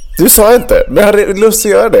 Du sa inte, men jag hade lust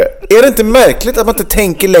att göra det. Är det inte märkligt att man inte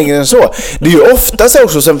tänker längre än så? Det är ju ofta så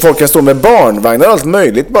också som folk kan stå med barnvagnar och allt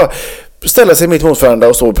möjligt. Bara ställa sig mitt mot varandra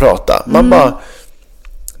och stå och prata. Man bara...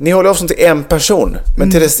 Ni håller avstånd till en person,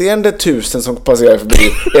 men till resterande 1000 som passerar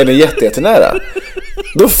förbi är ni jättenära.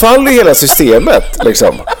 Då faller hela systemet,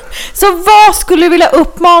 liksom. Så vad skulle du vilja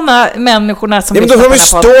uppmana människorna som... Ja, men då får de ju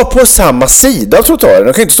stå på samma sida av trottoaren.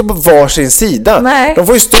 De kan inte stå på varsin sida. Nej. De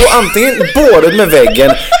får ju stå antingen bådet med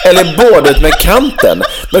väggen eller bådet med kanten.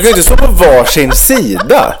 De kan inte stå på varsin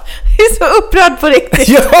sida. Jag är så upprörd på riktigt.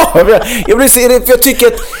 Ja,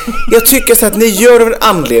 jag tycker så att ni gör det av en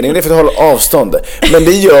anledning. Det är för att hålla avstånd. Men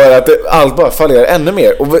det gör att allt bara fallerar ännu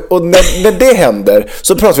mer. Och när det händer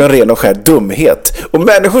så pratar vi om ren och skär dumhet. Och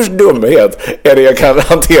människors dumhet är det jag kan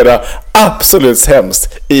hantera absolut sämst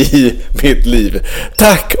i mitt liv.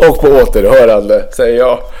 Tack och på återhörande, säger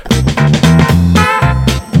jag.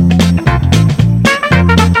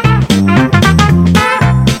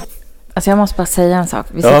 Alltså jag måste bara säga en sak.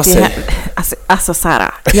 Vi sitter här, alltså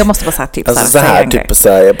Sara, jag måste bara säga typ alltså Sara. Så här typ så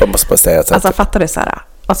här, jag måste bara säga så här. Alltså fattar du Sara?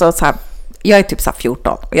 Alltså så här, jag är typ så här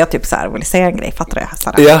 14 och jag typ så här vill säga en grej, fattar du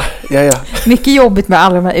Sara? Ja. Mycket jobbigt med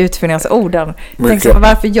alla de här utfyllnadsorden. Tänk så,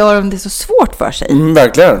 varför gör de det så svårt för sig?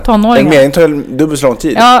 Verkligen. Tonåringar. En mening tar dubbelt så lång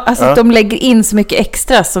tid. Ja, alltså att de lägger in så mycket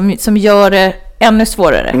extra som gör det ännu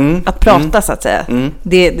svårare att prata så att säga.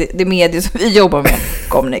 Det medier som vi jobbar med.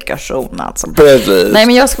 Kommunikation alltså. Precis. Nej,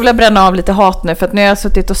 men jag skulle vilja bränna av lite hat nu för att nu har jag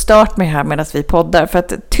suttit och stört mig här medan vi poddar. För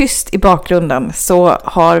att tyst i bakgrunden så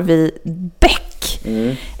har vi Beck.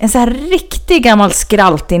 En så här riktig gammal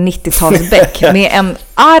skraltig 90-talsbäck med en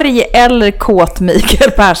arg eller kåt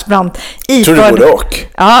Mikael Persbrandt tror du både och?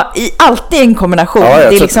 Ja, alltid en kombination. Ja,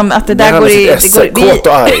 det är liksom att det där går i kåt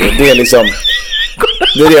och arg. Det är liksom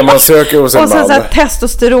det är det man söker hos en man. Och sen så här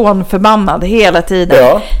testosteron förbannad hela tiden.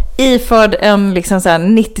 Ja. Iförd en liksom så här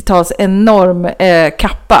 90-tals enorm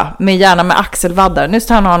kappa med gärna med axelvaddar. Nu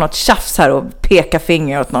står han och har något tjafs här och pekar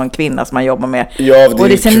finger åt någon kvinna som han jobbar med. Ja, och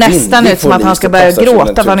det ser nästan ut som att han ska börja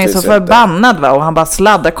gråta för han är så förbannad va? Och han bara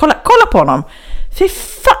sladdar. Kolla på honom. Fy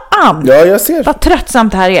fan! Ja, jag ser. Vad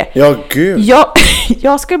tröttsamt det här är. Ja, gud.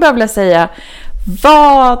 Jag skulle bara vilja säga,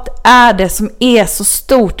 vad är det som är så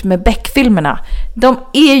stort med Beck-filmerna? De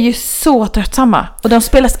är ju så tröttsamma. Och de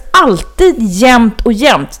spelas alltid jämt och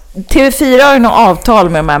jämt. TV4 har ju något avtal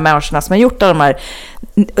med de här människorna som har gjort de här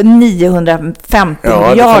 950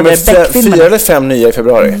 miljarder Beck-filmerna. 4 eller 5 nya i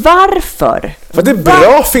februari. Varför? För det är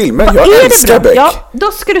bra filmer. Jag älskar Beck. Ja,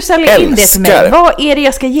 då ska du sälja in det till mig. Vad är det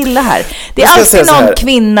jag ska gilla här? Det är alltid någon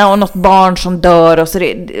kvinna och något barn som dör och så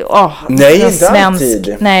nej, inte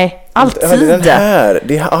alltid. Nej, alltid. Det är den här.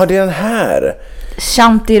 Det är den här.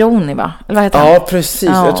 Chantironi, va? Eller vad heter han? Ja, precis.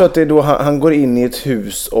 Ja. Jag tror att det är då han går in i ett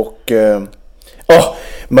hus och...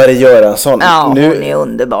 Marie Göransson. Ja, hon är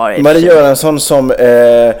underbar. Marie Göransson som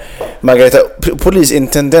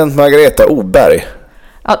polisintendent Margareta Oberg.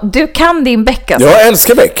 Ja, du kan din Beck alltså. Jag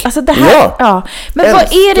älskar Beck. Alltså det här, ja. Men älskar.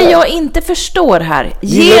 Vad är det jag inte förstår här?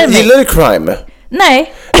 Gillar du crime?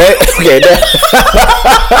 Nej. Okej.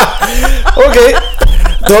 Okej.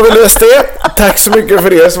 Då har vi löst det. Tack så mycket för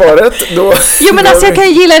det svaret. Jo, men alltså jag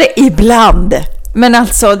kan gilla det ibland. Men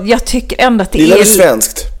alltså, jag tycker ändå att det gillar du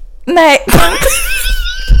svenskt? Nej.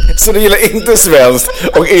 Så du gillar inte svenskt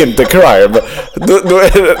och inte crime.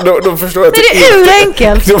 Då förstår jag att det är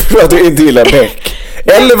urenkelt. Då förstår jag att du inte gillar Beck.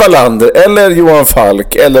 Eller Wallander, eller Johan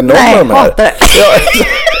Falk, eller någon av de här.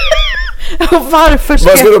 Varför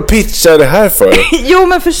vad ska du pitcha det här för? Jo,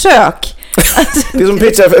 men försök. Det är som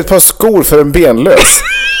pitcha ett par skor för en benlös.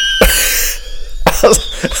 Alltså,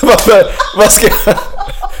 vad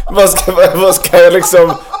ska jag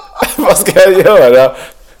liksom... Vad ska jag göra?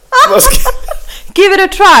 Give it a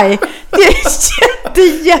try. Det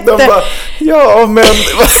är jätte... De bara, ja, men...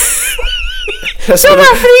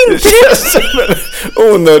 varför inte? Det känns som en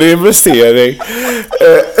onödig investering.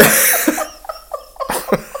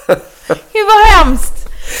 Gud, vad hemskt.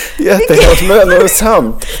 Jättehemskt, men det är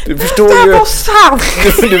sant. Du förstår ju...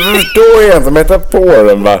 Du förstår ju inte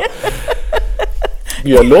metaforen, va?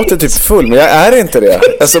 Jag låter typ full, men jag är inte det.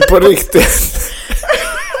 Alltså på riktigt.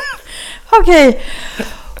 Okej.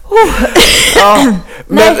 Ja,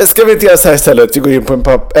 men ska vi inte göra så här istället? Vi går in på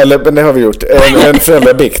en men det har vi gjort. En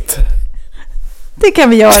föräldrabikt. Det kan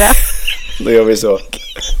vi göra. Då gör vi så.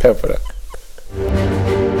 Pepp på det.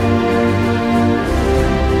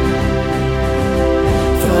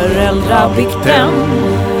 Föräldrabikten.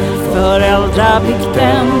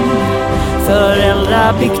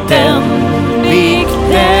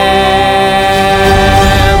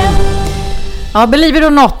 Ja, believe it or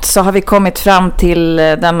not så har vi kommit fram till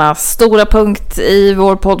denna stora punkt i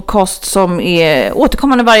vår podcast som är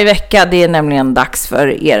återkommande varje vecka. Det är nämligen dags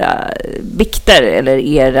för era bikter eller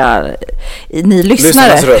ni lyssnare.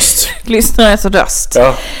 Lyssnarnas röst. Lyssnarnas röst.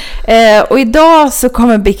 Ja. Och idag så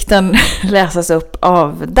kommer bikten läsas upp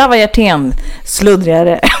av Dava Hjertén,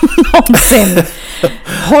 sluddrigare än någonsin.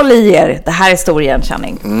 Håll i er, det här är stor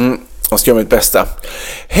igenkänning. Jag ska göra mitt bästa.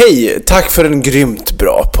 Hej, tack för en grymt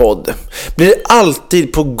bra podd. Blir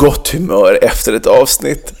alltid på gott humör efter ett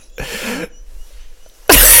avsnitt.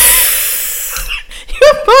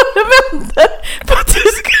 Jag bara väntar på att du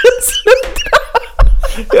ska sluta.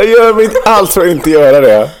 Jag gör mitt allt för att inte göra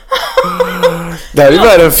det. Det här är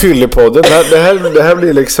värre än Fyllepodden. Det här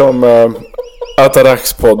blir liksom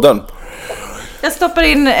Atarax-podden. Jag stoppar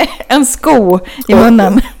in en sko i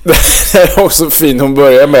munnen. Det är också fint. Hon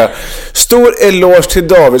börjar med: stor eloge till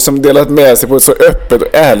David som delat med sig på ett så öppet och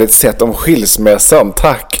ärligt sätt om skilsmässan.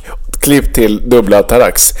 Tack. Klipp till dubbla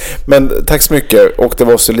Atarax. Men tack så mycket. Och det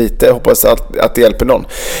var så lite. Jag hoppas att det hjälper någon.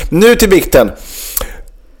 Nu till bikten.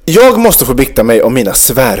 Jag måste få bikta mig om mina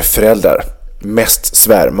svärföräldrar. Mest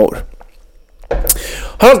svärmor.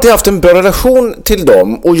 Har alltid haft en bra relation till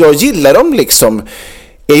dem. Och jag gillar dem liksom.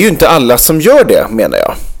 Är ju inte alla som gör det, menar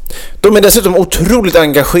jag. De är dessutom otroligt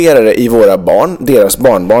engagerade i våra barn, deras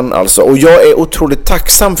barnbarn alltså. Och jag är otroligt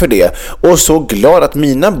tacksam för det. Och så glad att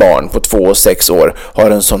mina barn på 2 och 6 år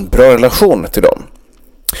har en sån bra relation till dem.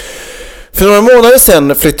 För några månader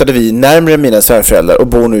sedan flyttade vi närmare mina svärföräldrar och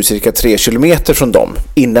bor nu cirka 3 kilometer från dem.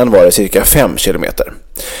 Innan var det cirka 5 kilometer.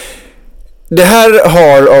 Det här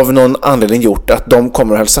har av någon anledning gjort att de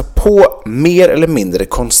kommer att hälsa på mer eller mindre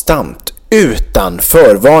konstant. Utan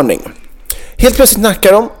förvarning. Helt plötsligt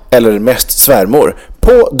nackar de, eller mest svärmor,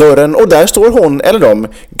 på dörren och där står hon eller de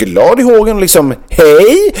glad i hågen liksom: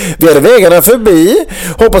 hej, vi hade vägarna förbi,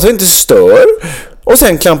 hoppas vi inte stör. Och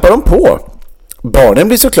sen klampar de på. Barnen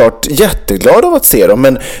blir såklart jätteglada av att se dem,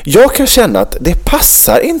 men jag kan känna att det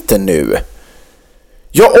passar inte nu.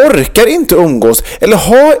 Jag orkar inte umgås eller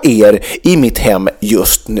ha er i mitt hem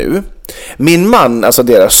just nu. Min man, alltså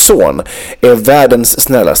deras son, är världens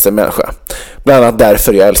snällaste människa. Bland annat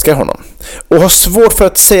därför jag älskar honom. Och har svårt för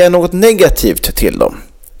att säga något negativt till dem.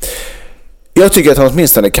 Jag tycker att han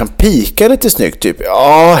åtminstone kan pika lite snyggt, typ: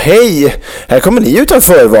 ja, hej, här kommer ni utan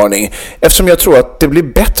förvarning. Eftersom jag tror att det blir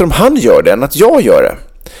bättre om han gör det än att jag gör det.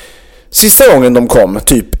 Sista gången de kom,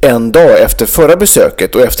 typ en dag efter förra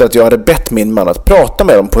besöket och efter att jag hade bett min man att prata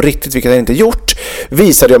med dem på riktigt, vilket jag inte gjort,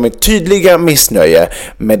 visade jag mitt tydliga missnöje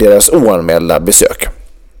med deras oanmälda besök.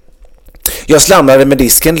 Jag slamrade med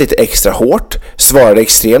disken lite extra hårt, svarade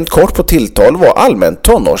extremt kort på tilltal och var allmänt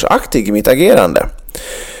tonårsaktig i mitt agerande.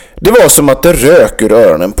 Det var som att det rök ur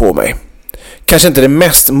öronen på mig. Kanske inte det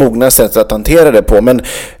mest mogna sättet att hantera det på, men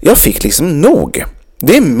jag fick liksom nog.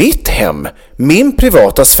 Det är mitt hem, min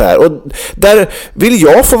privata sfär, och där vill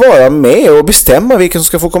jag få vara med och bestämma vilka som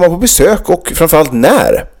ska få komma på besök och framförallt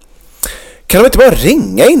när. Kan de inte bara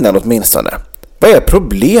ringa innan åtminstone? Vad är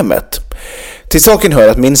problemet? Till saken hör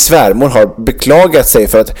att min svärmor har beklagat sig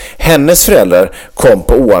för att hennes föräldrar kom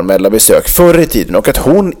på oanmälda besök förr i tiden och att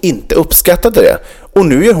hon inte uppskattade det. Och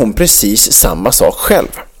nu gör hon precis samma sak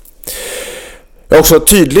själv. Jag har också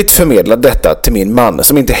tydligt förmedlat detta till min man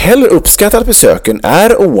som inte heller uppskattar att besöken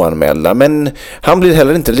är oanmälda, men han blir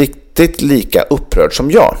heller inte riktigt lika upprörd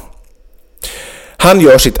som jag. Han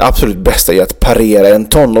gör sitt absolut bästa i att parera en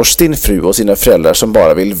tonårsstinn fru och sina föräldrar som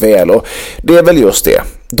bara vill väl, och det är väl just det.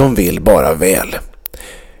 De vill bara väl.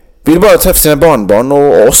 Vill bara träffa sina barnbarn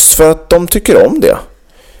och oss för att de tycker om det.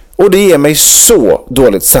 Och det ger mig så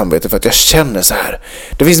dåligt samvete för att jag känner så här.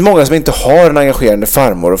 Det finns många som inte har en engagerande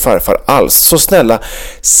farmor och farfar alls. Så snälla,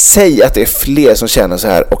 säg att det är fler som känner så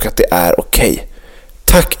här och att det är okej.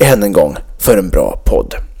 Tack än en gång för en bra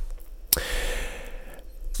podd.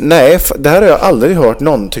 Nej, det här har jag aldrig hört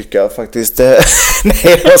någon tycka faktiskt.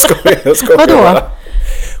 Nej, jag skojar. Vadå?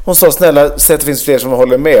 Hon sa snälla, säg att det finns fler som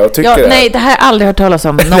håller med och tycker ja, det. Nej, det här har jag aldrig hört talas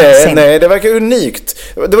om någonsin. Nej, det verkar unikt.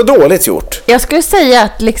 Det var dåligt gjort. Jag skulle säga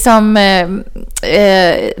att liksom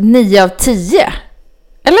 9 av 10,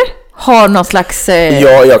 eller? Har någon slags...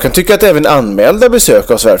 Ja, jag kan tycka att även anmälda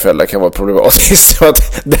besök av svärföräldrar kan vara problematiskt.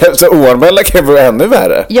 Så oanmälda kan vara ännu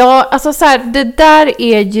värre. Ja, alltså så här, det där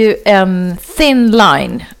är ju en thin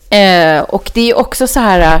line. Och det är också så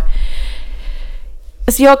här...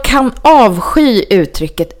 Alltså jag kan avsky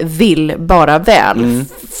uttrycket vill bara väl.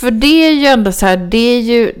 För det är ju ändå så här, det är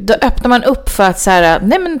ju, då öppnar man upp för att så här,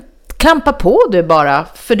 nej men klampa på du bara,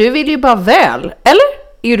 för du vill ju bara väl. Eller?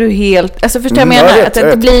 Är du helt, alltså förstår jag menar? Att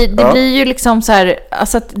det blir ju liksom så här,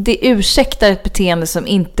 alltså att det ursäktar ett beteende som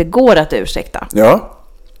inte går att ursäkta. Ja,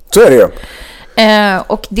 så är det ju.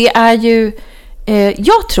 Och det är ju,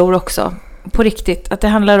 jag tror också på riktigt att det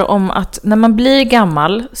handlar om att när man blir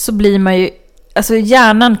gammal så blir man ju, alltså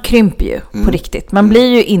hjärnan krymper ju på riktigt. Man blir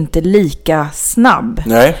ju inte lika snabb.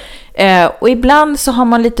 Nej. Och ibland så har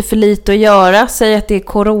man lite för lite att göra. Säg att det är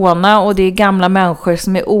corona och det är gamla människor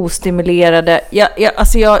som är ostimulerade.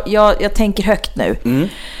 Jag tänker högt nu.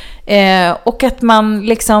 Och att man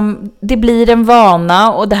liksom, det blir en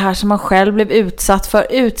vana, och det här som man själv blev utsatt för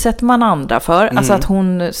utsätter man andra för. Alltså att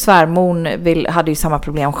svärmor hade ju samma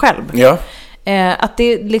problem själv. Ja. Att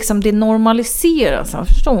det liksom, det normaliseras,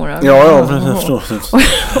 förstår du? Ja, förstår.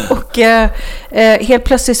 Och helt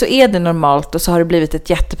plötsligt så är det normalt, och så har det blivit ett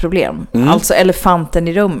jätteproblem. Alltså elefanten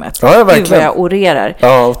i rummet. Ja, verkligen. Gud vad jag orerar.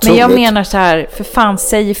 Ja, men jag menar så här, för fan,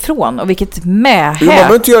 säg ifrån. Och vilket mähä. Man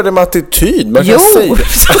behöver inte göra det med attityd. Man kan säga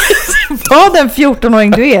vad den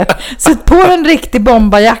 14-åring du är. Sätt på en riktig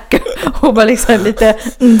bombajacka och bara liksom lite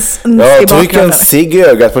tryck en cigg i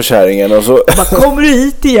ögat på kärringen och så. Bara, kommer du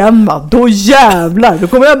hit igen, va? Då jävlar, då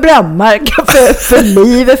kommer jag brännmärka för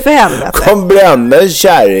livet, för helvete. Kom bränna en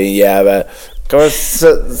kärringjävel. Kan man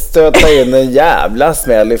stöta in en jävla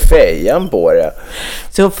smäll i fejan på det.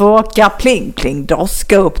 Så får åka pling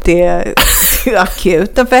droska upp till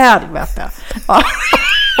akuten, för helvete. Ja.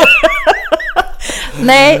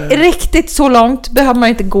 Nej, riktigt så långt behöver man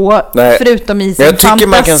inte gå. Nej. Förutom i sin fantasi. Jag tycker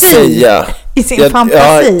man kan säga i sin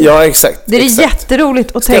fantasi. Ja, exakt. Det är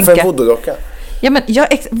jätteroligt att tänka. Skaffa en voodoo-docka. Ja, men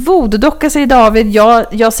voodoo-docka, säger David.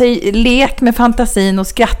 Jag säger lek med fantasin och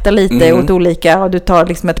skratta lite åt olika. Och du tar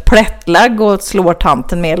liksom ett plättlagg och slår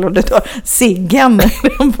tanten med, och du tar ciggen.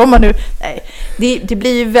 Nej, det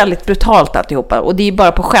blir ju väldigt brutalt alltihopa. Och det är ju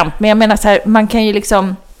bara på skämt. Men jag menar så här, man kan ju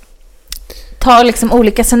liksom ta liksom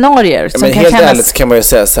olika scenarier. Ja, men helt ärligt så kan man ju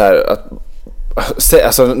säga så här att,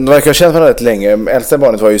 alltså, de verkar ha känt varandra rätt länge. Äldsta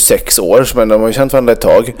barnet var ju 6 år, men de har ju känt varandra ett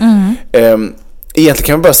tag. Egentligen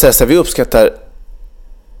kan man bara säga så här, vi uppskattar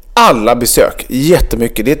alla besök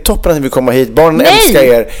jättemycket. Det är toppen att ni vill komma hit. Barnen älskar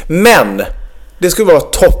er. Men det skulle vara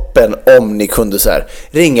toppen om ni kunde så här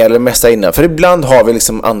ringa eller messa innan. För ibland har vi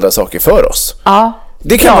liksom andra saker för oss. Ja.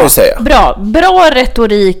 Det kan man ju säga. Bra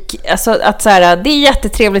retorik. Alltså att så här, det är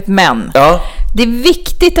jättetrevligt, men det är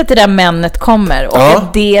viktigt att det där männet kommer. Och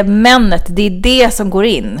att det männet, det är det som går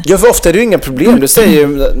in. Ja, för ofta är det ju inga problem. Det säger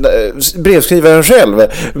ju brevskrivaren själv.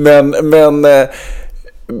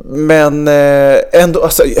 Men ändå,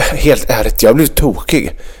 alltså, helt ärligt, jag blir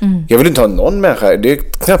tokig. Jag vill inte ha någon människa. Det är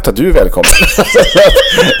knappt att du är välkommen.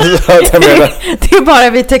 Det är bara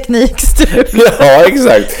vid teknikstrul. Ja,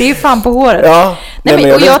 exakt. Det är fan på håret. Ja, nej,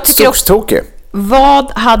 men jag tycker också tokig.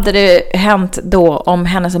 Vad hade det hänt då om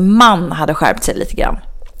hennes man hade skärpt sig lite grann?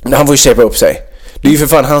 Han får ju shape upp sig. Det är ju för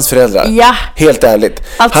fan hans föräldrar. Ja. Helt ärligt.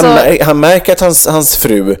 Alltså, han märker att hans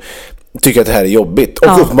fru tycker att det här är jobbigt.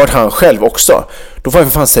 Och uppenbart han själv också. Då får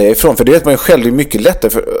jag för fan säga ifrån. För det vet man ju själv, det är mycket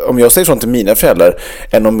lättare för, om jag säger ifrån till mina föräldrar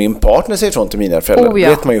än om min partner säger ifrån till mina föräldrar. Det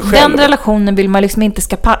vet man ju själv. Den relationen vill man liksom inte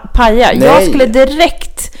ska paja. Nej. Jag skulle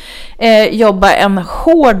direkt jobba en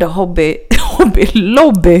hård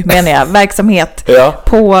hobbylobby menar jag, verksamhet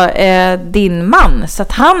på din man, så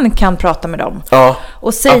att han kan prata med dem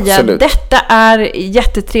och säga absolut. Detta är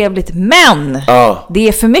jättetrevligt, men det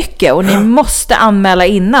är för mycket och ni måste anmäla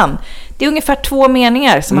innan. Det är ungefär 2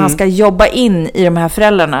 meningar som han ska jobba in i de här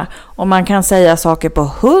föräldrarna, och man kan säga saker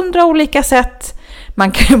på 100 olika sätt.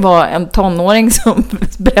 Man kan ju vara en tonåring som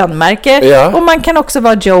brännmärke och man kan också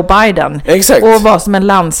vara Joe Biden. Exakt. Och vara som en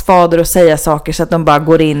landsfader och säga saker så att de bara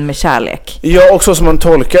går in med kärlek. Ja, och så som man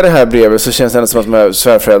tolkar det här brevet så känns det ändå som att de här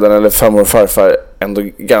svärföräldrarna eller farmor och farfar ändå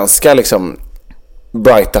ganska liksom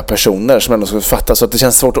brighta personer som ändå ska fatta, så att det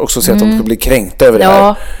känns svårt också att se att de ska bli kränkta över det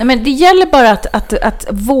här. Ja, men det gäller bara att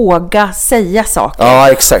våga säga saker.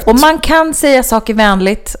 Ja, exakt. Och man kan säga saker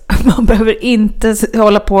vänligt. Man behöver inte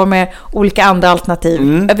hålla på med olika andra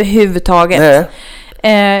alternativ överhuvudtaget.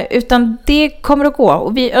 Utan det kommer att gå.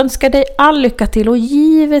 Och vi önskar dig all lycka till, och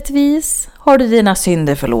givetvis har du dina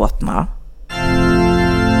synder förlåtna.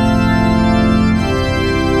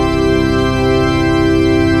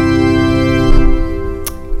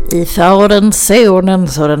 I Faderns,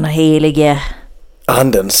 Sonens och den helige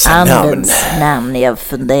Andens namn. Jag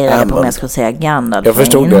funderade på om jag skulle säga Gandalf. Jag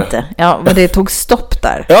förstod det. Ja, men det tog stopp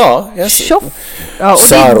där. Ja,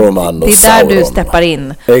 Saruman och det är där du steppar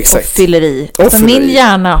in. Exakt. Och fyller i. Alltså, min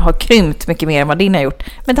hjärna har krympt mycket mer än vad din har gjort.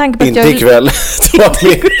 Men tanke på att inte ikväll.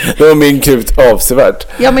 Det var min krut avsevärt.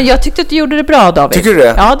 Ja, men jag tyckte att du gjorde det bra, David. Tycker du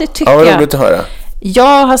det? Ja, det tycker jag. Ja, roligt att höra.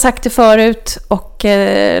 Jag har sagt det förut och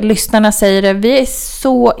lyssnarna säger det. Vi är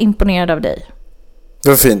så imponerade av dig. Det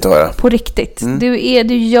var fint att höra. På riktigt. Du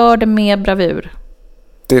gör det med bravur.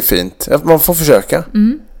 Det är fint. Man får försöka.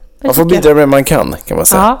 Man får bidra med man kan man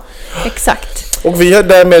säga. Ja, exakt. Och vi har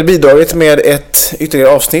därmed bidragit med ett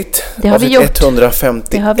ytterligare avsnitt. Det har vi gjort.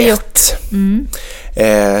 151. Det har vi gjort.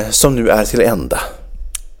 Som nu är till ända.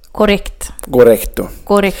 Correcto.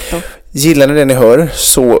 Gillar ni det ni hör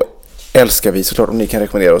så älskar vi såklart om ni kan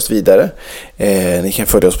rekommendera oss vidare. Ni kan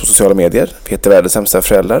följa oss på sociala medier. Vi heter Världens sämsta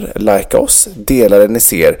föräldrar. Likea oss, dela det ni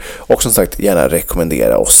ser och som sagt gärna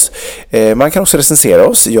rekommendera oss. Man kan också recensera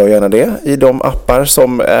oss, gör gärna det i de appar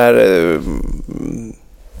som är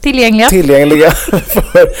tillgängliga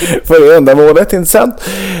för det ändamålet, inte sant?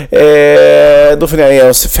 Då får ni ge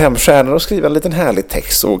oss 5 stjärnor och skriva en liten härlig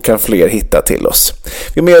text så kan fler hitta till oss.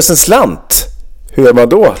 Vi med oss en slant. Hur gör man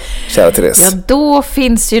då, kära Therese? Ja, då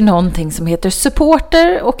finns ju någonting som heter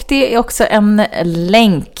supporter och det är också en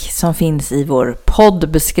länk som finns i vår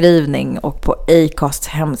poddbeskrivning och på Acasts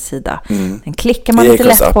hemsida. Den klickar man lite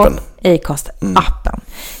lätt på. Acast-appen.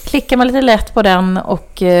 Klickar man lite lätt på den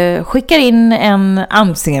och skickar in en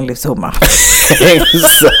ansenlig summa.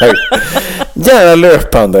 Exakt. Gärna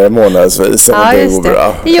löpande månadsvis. Ja, just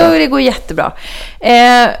det. Det går jättebra.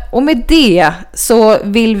 Och med det så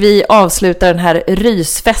vill vi avsluta den här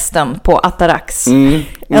rysfesten på Atarax.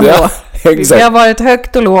 Ja, exakt. Vi har varit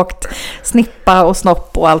högt och lågt, snippa och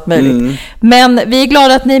snopp och allt möjligt. Men vi är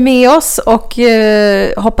glada att ni är med oss och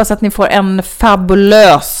hoppas att ni får en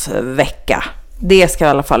fabulös vecka. Det ska i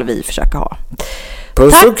alla fall vi försöka ha.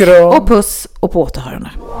 Puss Tack och kram. Och puss och på återhörande.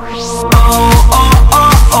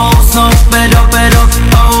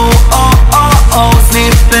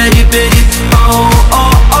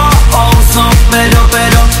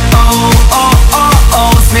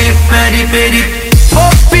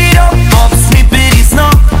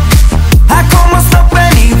 Här kommer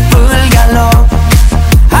snoppen i full galopp.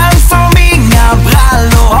 Han får inga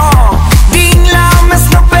brallor ha. Dinglar med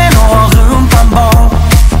snoppen och rumpan bak.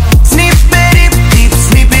 Snippedipp,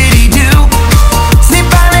 snippedidoop.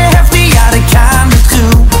 Snippan är häftiga, det kan du tro.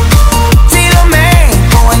 Till och med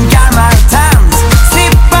på en gammal tant.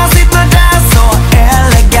 Snippan sitter där så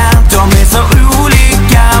elegant. De är så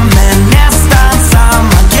olika men nästan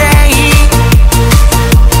samma grej.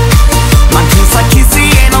 Man kissar kiss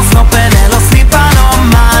igenom snoppen eller snippan om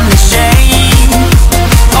man är tjej.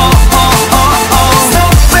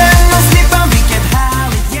 Snoppen och snippan, vilket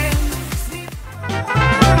härligt gäng.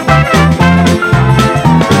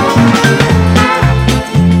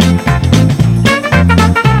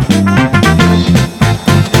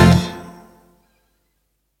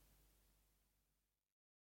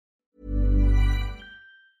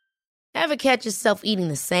 Ever catch yourself eating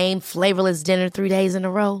the same flavorless dinner 3 days in a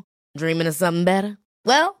row? Dreaming of something better?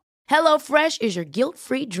 Well, HelloFresh is your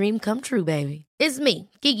guilt-free dream come true, baby. It's me,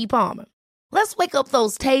 Keke Palmer. Let's wake up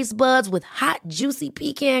those taste buds with hot, juicy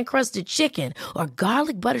pecan-crusted chicken or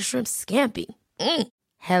garlic butter shrimp scampi.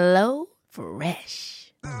 Hello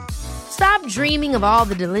Fresh. Stop dreaming of all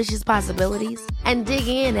the delicious possibilities and dig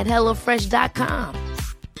in at HelloFresh.com.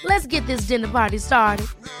 Let's get this dinner party started.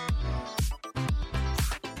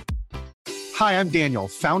 Hi, I'm Daniel,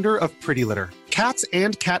 founder of Pretty Litter. Cats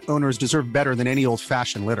and cat owners deserve better than any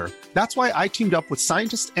old-fashioned litter. That's why I teamed up with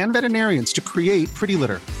scientists and veterinarians to create Pretty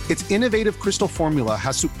Litter. Its innovative crystal formula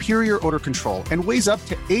has superior odor control and weighs up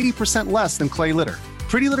to 80% less than clay litter.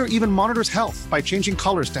 Pretty Litter even monitors health by changing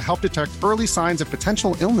colors to help detect early signs of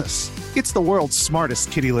potential illness. It's the world's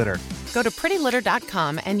smartest kitty litter. Go to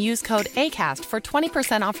prettylitter.com and use code ACAST for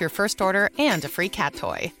 20% off your first order and a free cat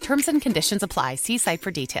toy. Terms and conditions apply. See site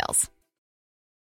for details.